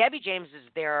now Gabby James is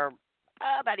there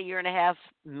about a year and a half,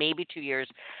 maybe 2 years.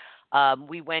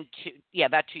 We went to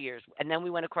about 2 years, and then we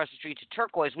went across the street to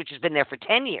Turquoise, which has been there for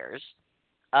 10 years.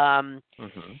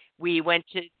 We went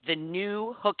to the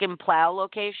new Hook and Plow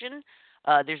location.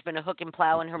 There's been a Hook and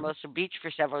Plow in Hermosa Beach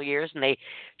for several years, and they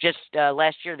just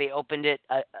last year they opened it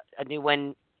a new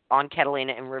one on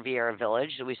Catalina in Riviera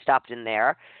Village. So we stopped in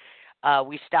there.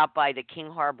 We stopped by the King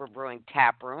Harbor Brewing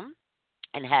Tap Room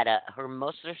and had a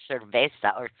Hermosa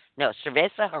Cerveza,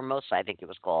 Cerveza Hermosa, I think it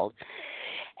was called.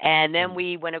 And then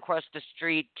we went across the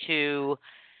street to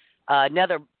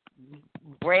another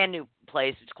brand new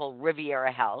place. It's called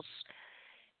Riviera House,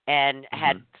 and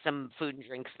had some food and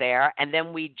drinks there. And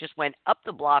then we just went up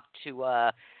the block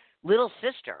to Little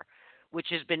Sister, which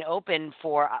has been open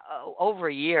for over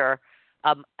a year.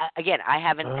 Again, I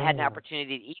haven't had an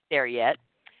opportunity to eat there yet,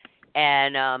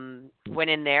 and went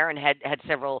in there and had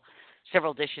several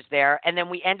dishes there. And then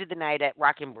we ended the night at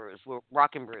Rockin' Brews,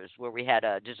 where we had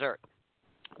a dessert,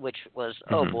 which was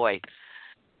oh boy,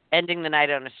 ending the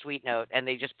night on a sweet note. And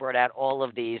they just brought out all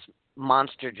of these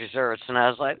monster desserts, and I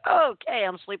was like, oh, okay,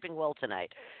 I'm sleeping well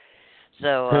tonight.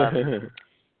 So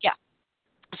yeah.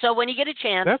 So when you get a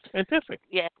chance, that's fantastic.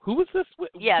 Yeah. Who was this?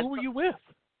 Yeah. Who were you with?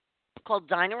 It's called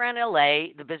Dine Around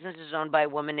LA. The business is owned by a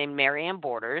woman named Marianne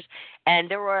Borders, and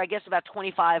there were, I guess, about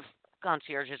 25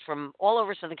 concierges from all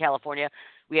over Southern California.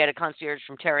 We had a concierge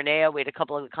from Terranea. We had a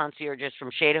couple of concierges from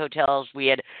Shade Hotels. We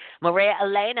had Maria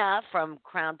Elena from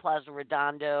Crown Plaza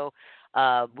Redondo.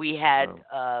 We had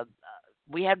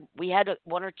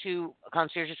one or two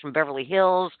concierges from Beverly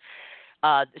Hills.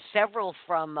 Several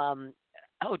from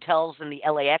hotels in the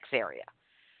LAX area.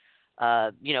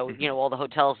 All the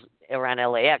hotels around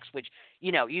LAX, which,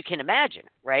 you can imagine,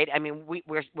 right? I mean,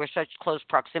 we're such close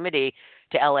proximity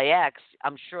to LAX.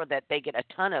 I'm sure that they get a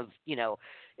ton of,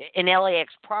 in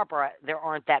LAX proper, there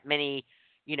aren't that many,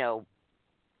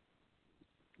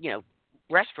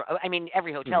 restaurant. I mean,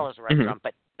 every hotel is a restaurant,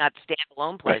 but not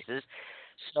standalone places.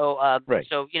 So,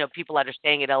 so people that are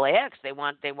staying at LAX, they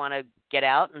want to get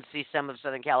out and see some of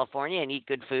Southern California and eat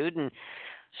good food, and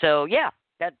so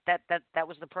that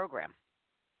was the program.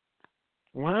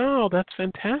 Wow, that's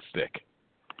fantastic.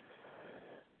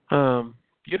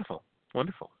 Beautiful,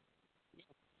 wonderful.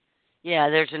 Yeah,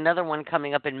 there's another one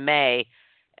coming up in May.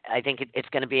 I think it's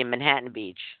going to be in Manhattan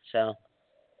Beach. So,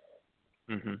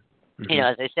 as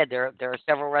I said, there are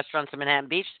several restaurants in Manhattan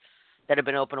Beach that have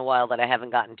been open a while that I haven't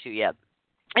gotten to yet.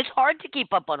 It's hard to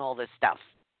keep up on all this stuff.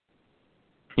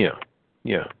 Yeah.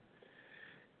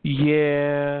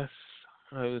 Yes,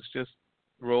 I was just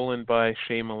rolling by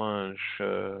Chez Melange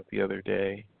the other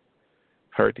day.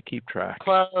 Hard to keep track.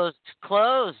 Closed.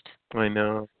 I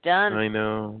know. Done. I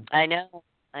know.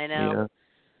 Yeah.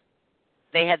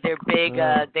 They had their big.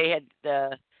 They had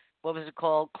the what was it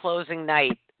called? Closing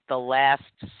night, the Last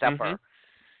Supper,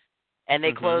 and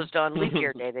they closed on Leap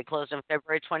Year Day. They closed on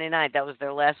February 29th. That was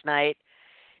their last night,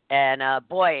 and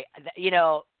boy,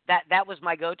 that was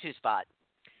my go-to spot.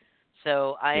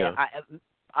 So I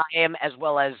am, as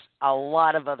well as a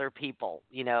lot of other people.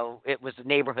 It was a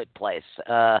neighborhood place.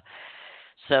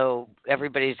 So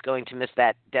everybody's going to miss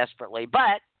that desperately.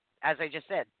 But as I just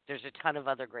said, there's a ton of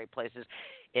other great places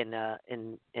in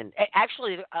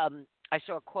actually, I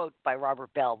saw a quote by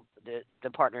Robert Bell, the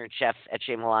partner and chef at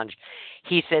Chez Melange.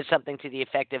 He said something to the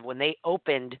effect of, when they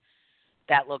opened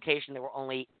that location, there were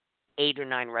only 8 or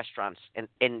 9 restaurants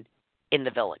in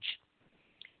the village.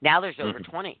 Now there's over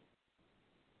 20.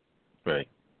 Right.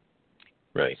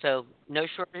 So no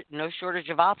shortage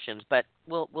of options, but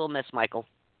we'll miss Michael.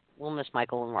 We'll miss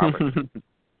Michael and Robert.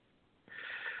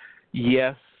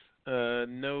 Yes.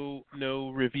 No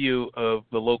review of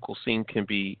the local scene can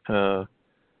be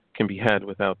had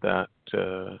without that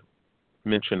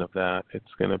mention of that. It's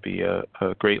going to be a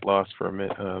great loss for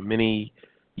many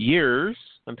years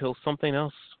until something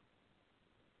else.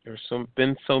 There's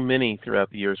been so many throughout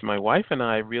the years. My wife and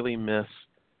I really miss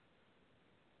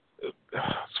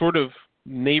sort of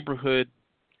neighborhood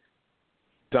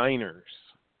diners,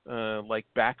 like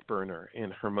Backburner in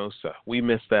Hermosa. We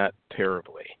miss that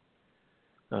terribly.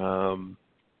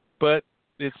 But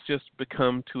it's just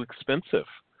become too expensive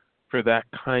for that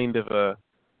kind of a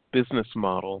business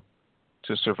model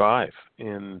to survive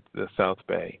in the South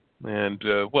Bay. And,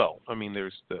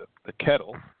 there's the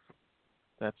Kettle.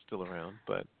 That's still around,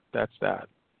 but that's that.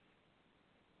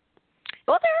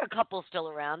 Well, there are a couple still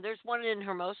around. There's one in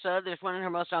Hermosa. There's one in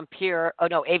Hermosa on Pier. Oh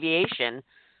no, Aviation.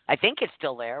 I think it's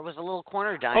still there. It was a little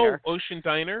corner diner. Oh, Ocean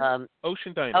Diner.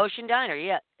 Ocean Diner. Ocean Diner.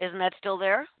 Yeah, isn't that still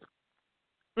there?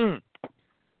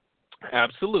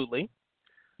 Absolutely.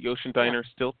 The Ocean Diner is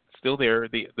still there.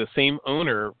 The same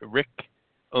owner, Rick,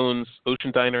 owns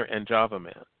Ocean Diner and Java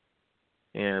Man,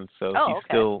 and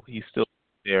so he's still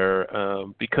there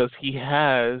because he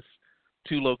has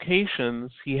 2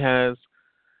 locations. He has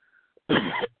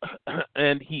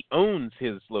and he owns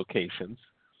his locations.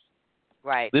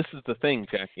 Right. This is the thing,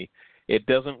 Jackie. It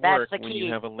doesn't work when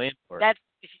you have a landlord. That's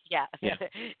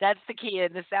That's the key.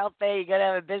 In the South Bay, you got to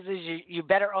have a business. You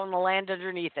better own the land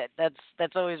underneath it.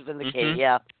 That's always been the key.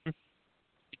 Yeah.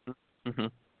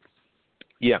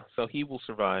 Yeah. So he will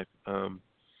survive.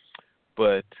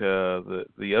 But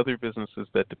the other businesses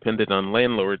that depended on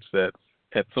landlords that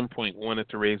at some point wanted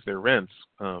to raise their rents,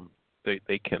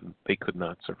 they could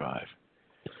not survive.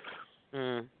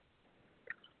 All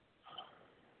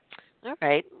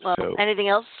right. Well, so, anything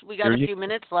else? We got a few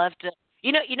minutes left.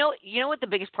 You know what the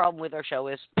biggest problem with our show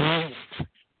is?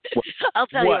 I'll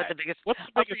tell you what the biggest. What's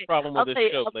the biggest problem with this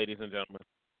show, ladies and gentlemen?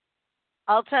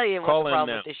 I'll tell you what the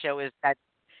problem with this show is that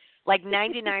like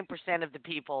 99% of the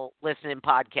people listen in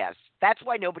podcasts. That's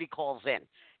why nobody calls in,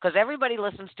 because everybody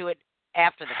listens to it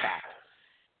after the fact.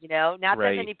 You know, not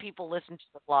that many people listen to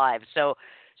it live. So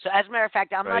as a matter of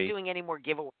fact, I'm not doing any more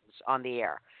giveaways on the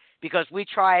air, because we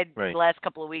tried the last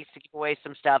couple of weeks to give away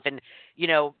some stuff, and you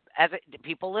know,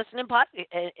 people listen in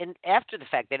after the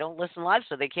fact. They don't listen live,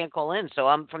 so they can't call in.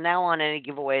 So from now on, any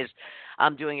giveaways,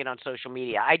 I'm doing it on social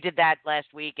media. I did that last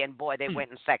week, and boy, they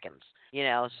went in seconds. You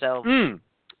know, so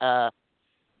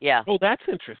yeah. Oh, that's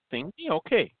interesting. Yeah,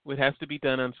 okay, it has to be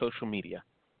done on social media.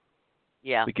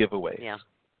 Yeah. The giveaways. Yeah.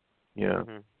 Yeah.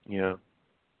 Yeah.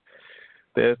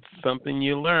 That's something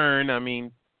you learn. I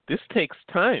mean, this takes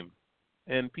time.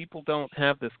 And people don't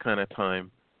have this kind of time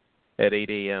at 8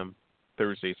 a.m.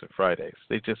 Thursdays or Fridays.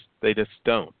 They just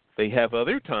don't. They have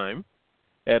other time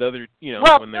at other,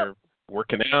 when they're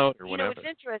working out or whatever.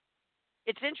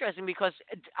 It's interesting because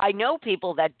I know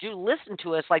people that do listen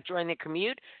to us like during their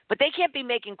commute, but they can't be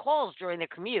making calls during their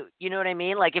commute. You know what I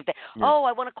mean? Like if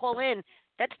I want to call in,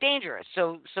 that's dangerous.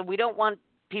 So we don't want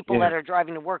people that are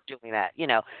driving to work doing that. You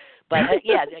know, but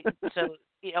so.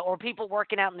 You know, or people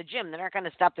working out in the gym, they're not going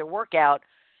to stop their workout,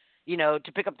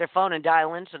 to pick up their phone and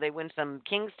dial in so they win some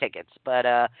Kings tickets. But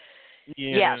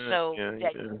we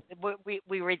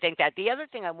rethink that. The other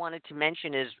thing I wanted to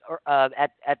mention is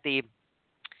at the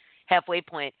halfway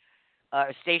point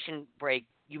station break,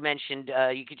 you mentioned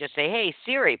you could just say, "Hey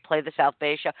Siri, play the South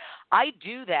Bay Show." I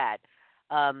do that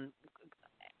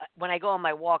when I go on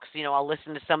my walks. I'll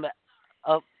listen to some.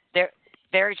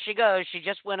 There she goes. She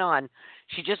just went on.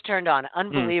 She just turned on.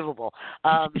 Unbelievable.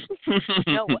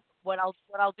 What I'll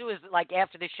do is like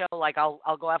after the show, like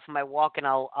I'll go out for my walk and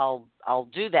I'll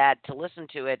do that to listen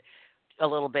to it a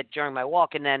little bit during my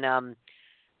walk, and then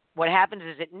what happens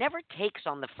is it never takes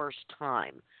on the first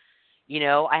time.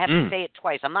 I have to say it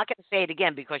twice. I'm not going to say it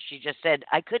again because she just said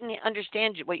I couldn't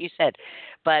understand what you said,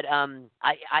 but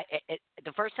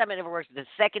the first time it never works. The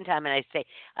second time, and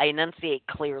I enunciate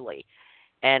clearly,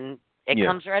 and it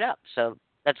comes right up. So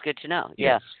that's good to know.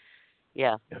 Yes.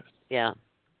 Yeah.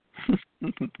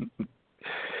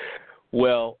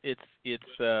 Well, it's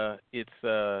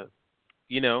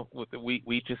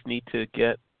we just need to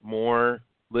get more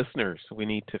listeners. We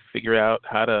need to figure out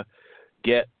how to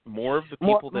get more of the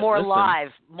people that more listen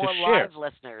live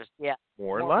listeners. Yeah.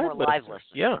 More live listeners.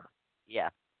 Yeah. Yeah.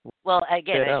 Well,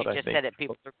 again, as you just said it,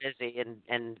 people are busy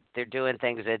and they're doing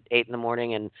things at 8 a.m.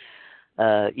 and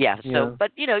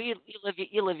but you live,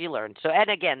 you learn. So, and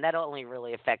again, that only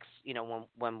really affects,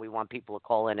 when we want people to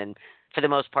call in, and for the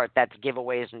most part, that's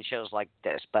giveaways and shows like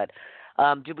this. But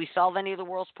did we solve any of the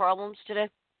world's problems today?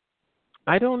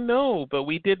 I don't know, but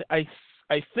we did. I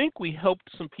think we helped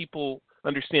some people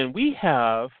understand. We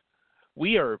are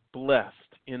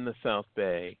blessed in the South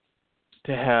Bay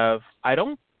to have. I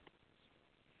don't.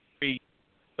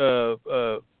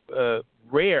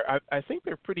 Rare. I think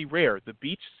they're pretty rare. The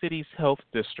Beach Cities Health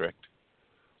District,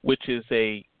 which is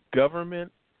a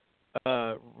government.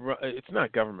 It's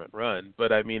not government run,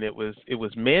 but I mean it was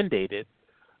mandated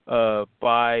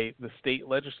by the state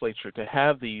legislature to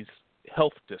have these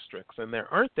health districts, and there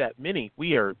aren't that many.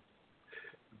 We are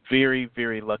very,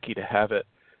 very lucky to have it,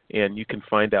 and you can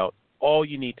find out all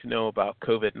you need to know about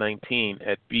COVID-19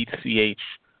 at bchd.org.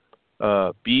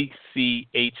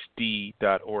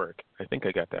 I think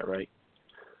I got that right.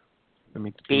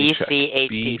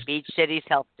 BCHD, Beach Cities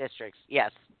Health Districts.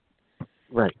 Yes.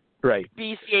 Right.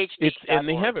 BCHD. And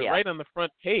they have it right on the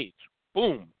front page.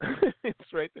 boom,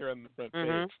 it's right there on the front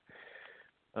Mm-hmm. page.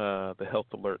 The health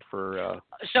alert for.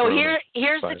 So coronavirus.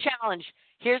 here's the challenge.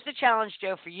 Here's the challenge,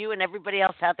 Joe, for you and everybody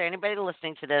else out there, anybody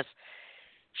listening to this.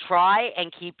 Try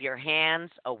and keep your hands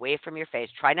away from your face.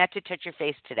 Try not to touch your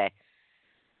face today.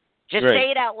 Just Right.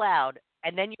 say it out loud,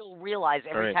 and then you'll realize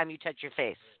every Right. time you touch your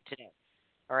face today.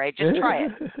 All right, just try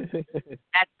it.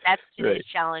 That's today's Right.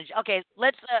 challenge. Okay,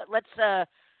 let's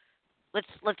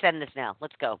end this now.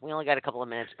 Let's go. We only got a couple of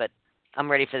minutes, but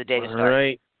I'm ready for the day to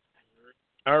start.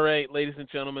 All right, ladies and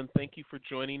gentlemen, thank you for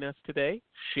joining us today.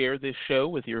 Share this show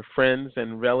with your friends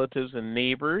and relatives and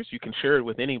neighbors. You can share it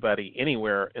with anybody,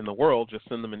 anywhere in the world. Just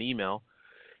send them an email.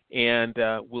 And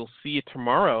we'll see you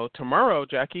tomorrow. Tomorrow,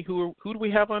 Jackie, who do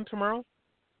we have on tomorrow?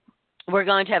 We're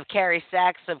going to have Carrie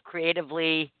Sachs of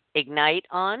Creatively Ignite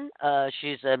on.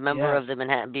 She's a member of the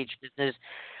Manhattan Beach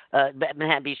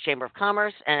Chamber of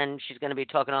Commerce, and she's going to be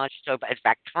talking on. So, in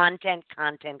fact, content,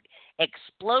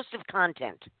 explosive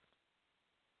content.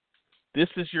 This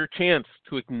is your chance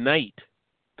to ignite,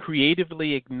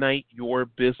 creatively ignite your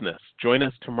business. Join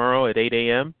us tomorrow at 8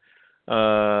 a.m.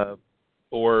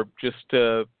 Or just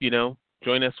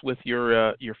join us with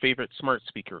your favorite smart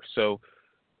speaker. So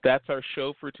that's our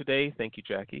show for today. Thank you,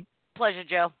 Jackie. Pleasure,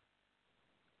 Joe.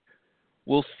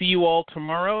 We'll see you all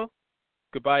tomorrow.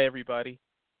 Goodbye, everybody.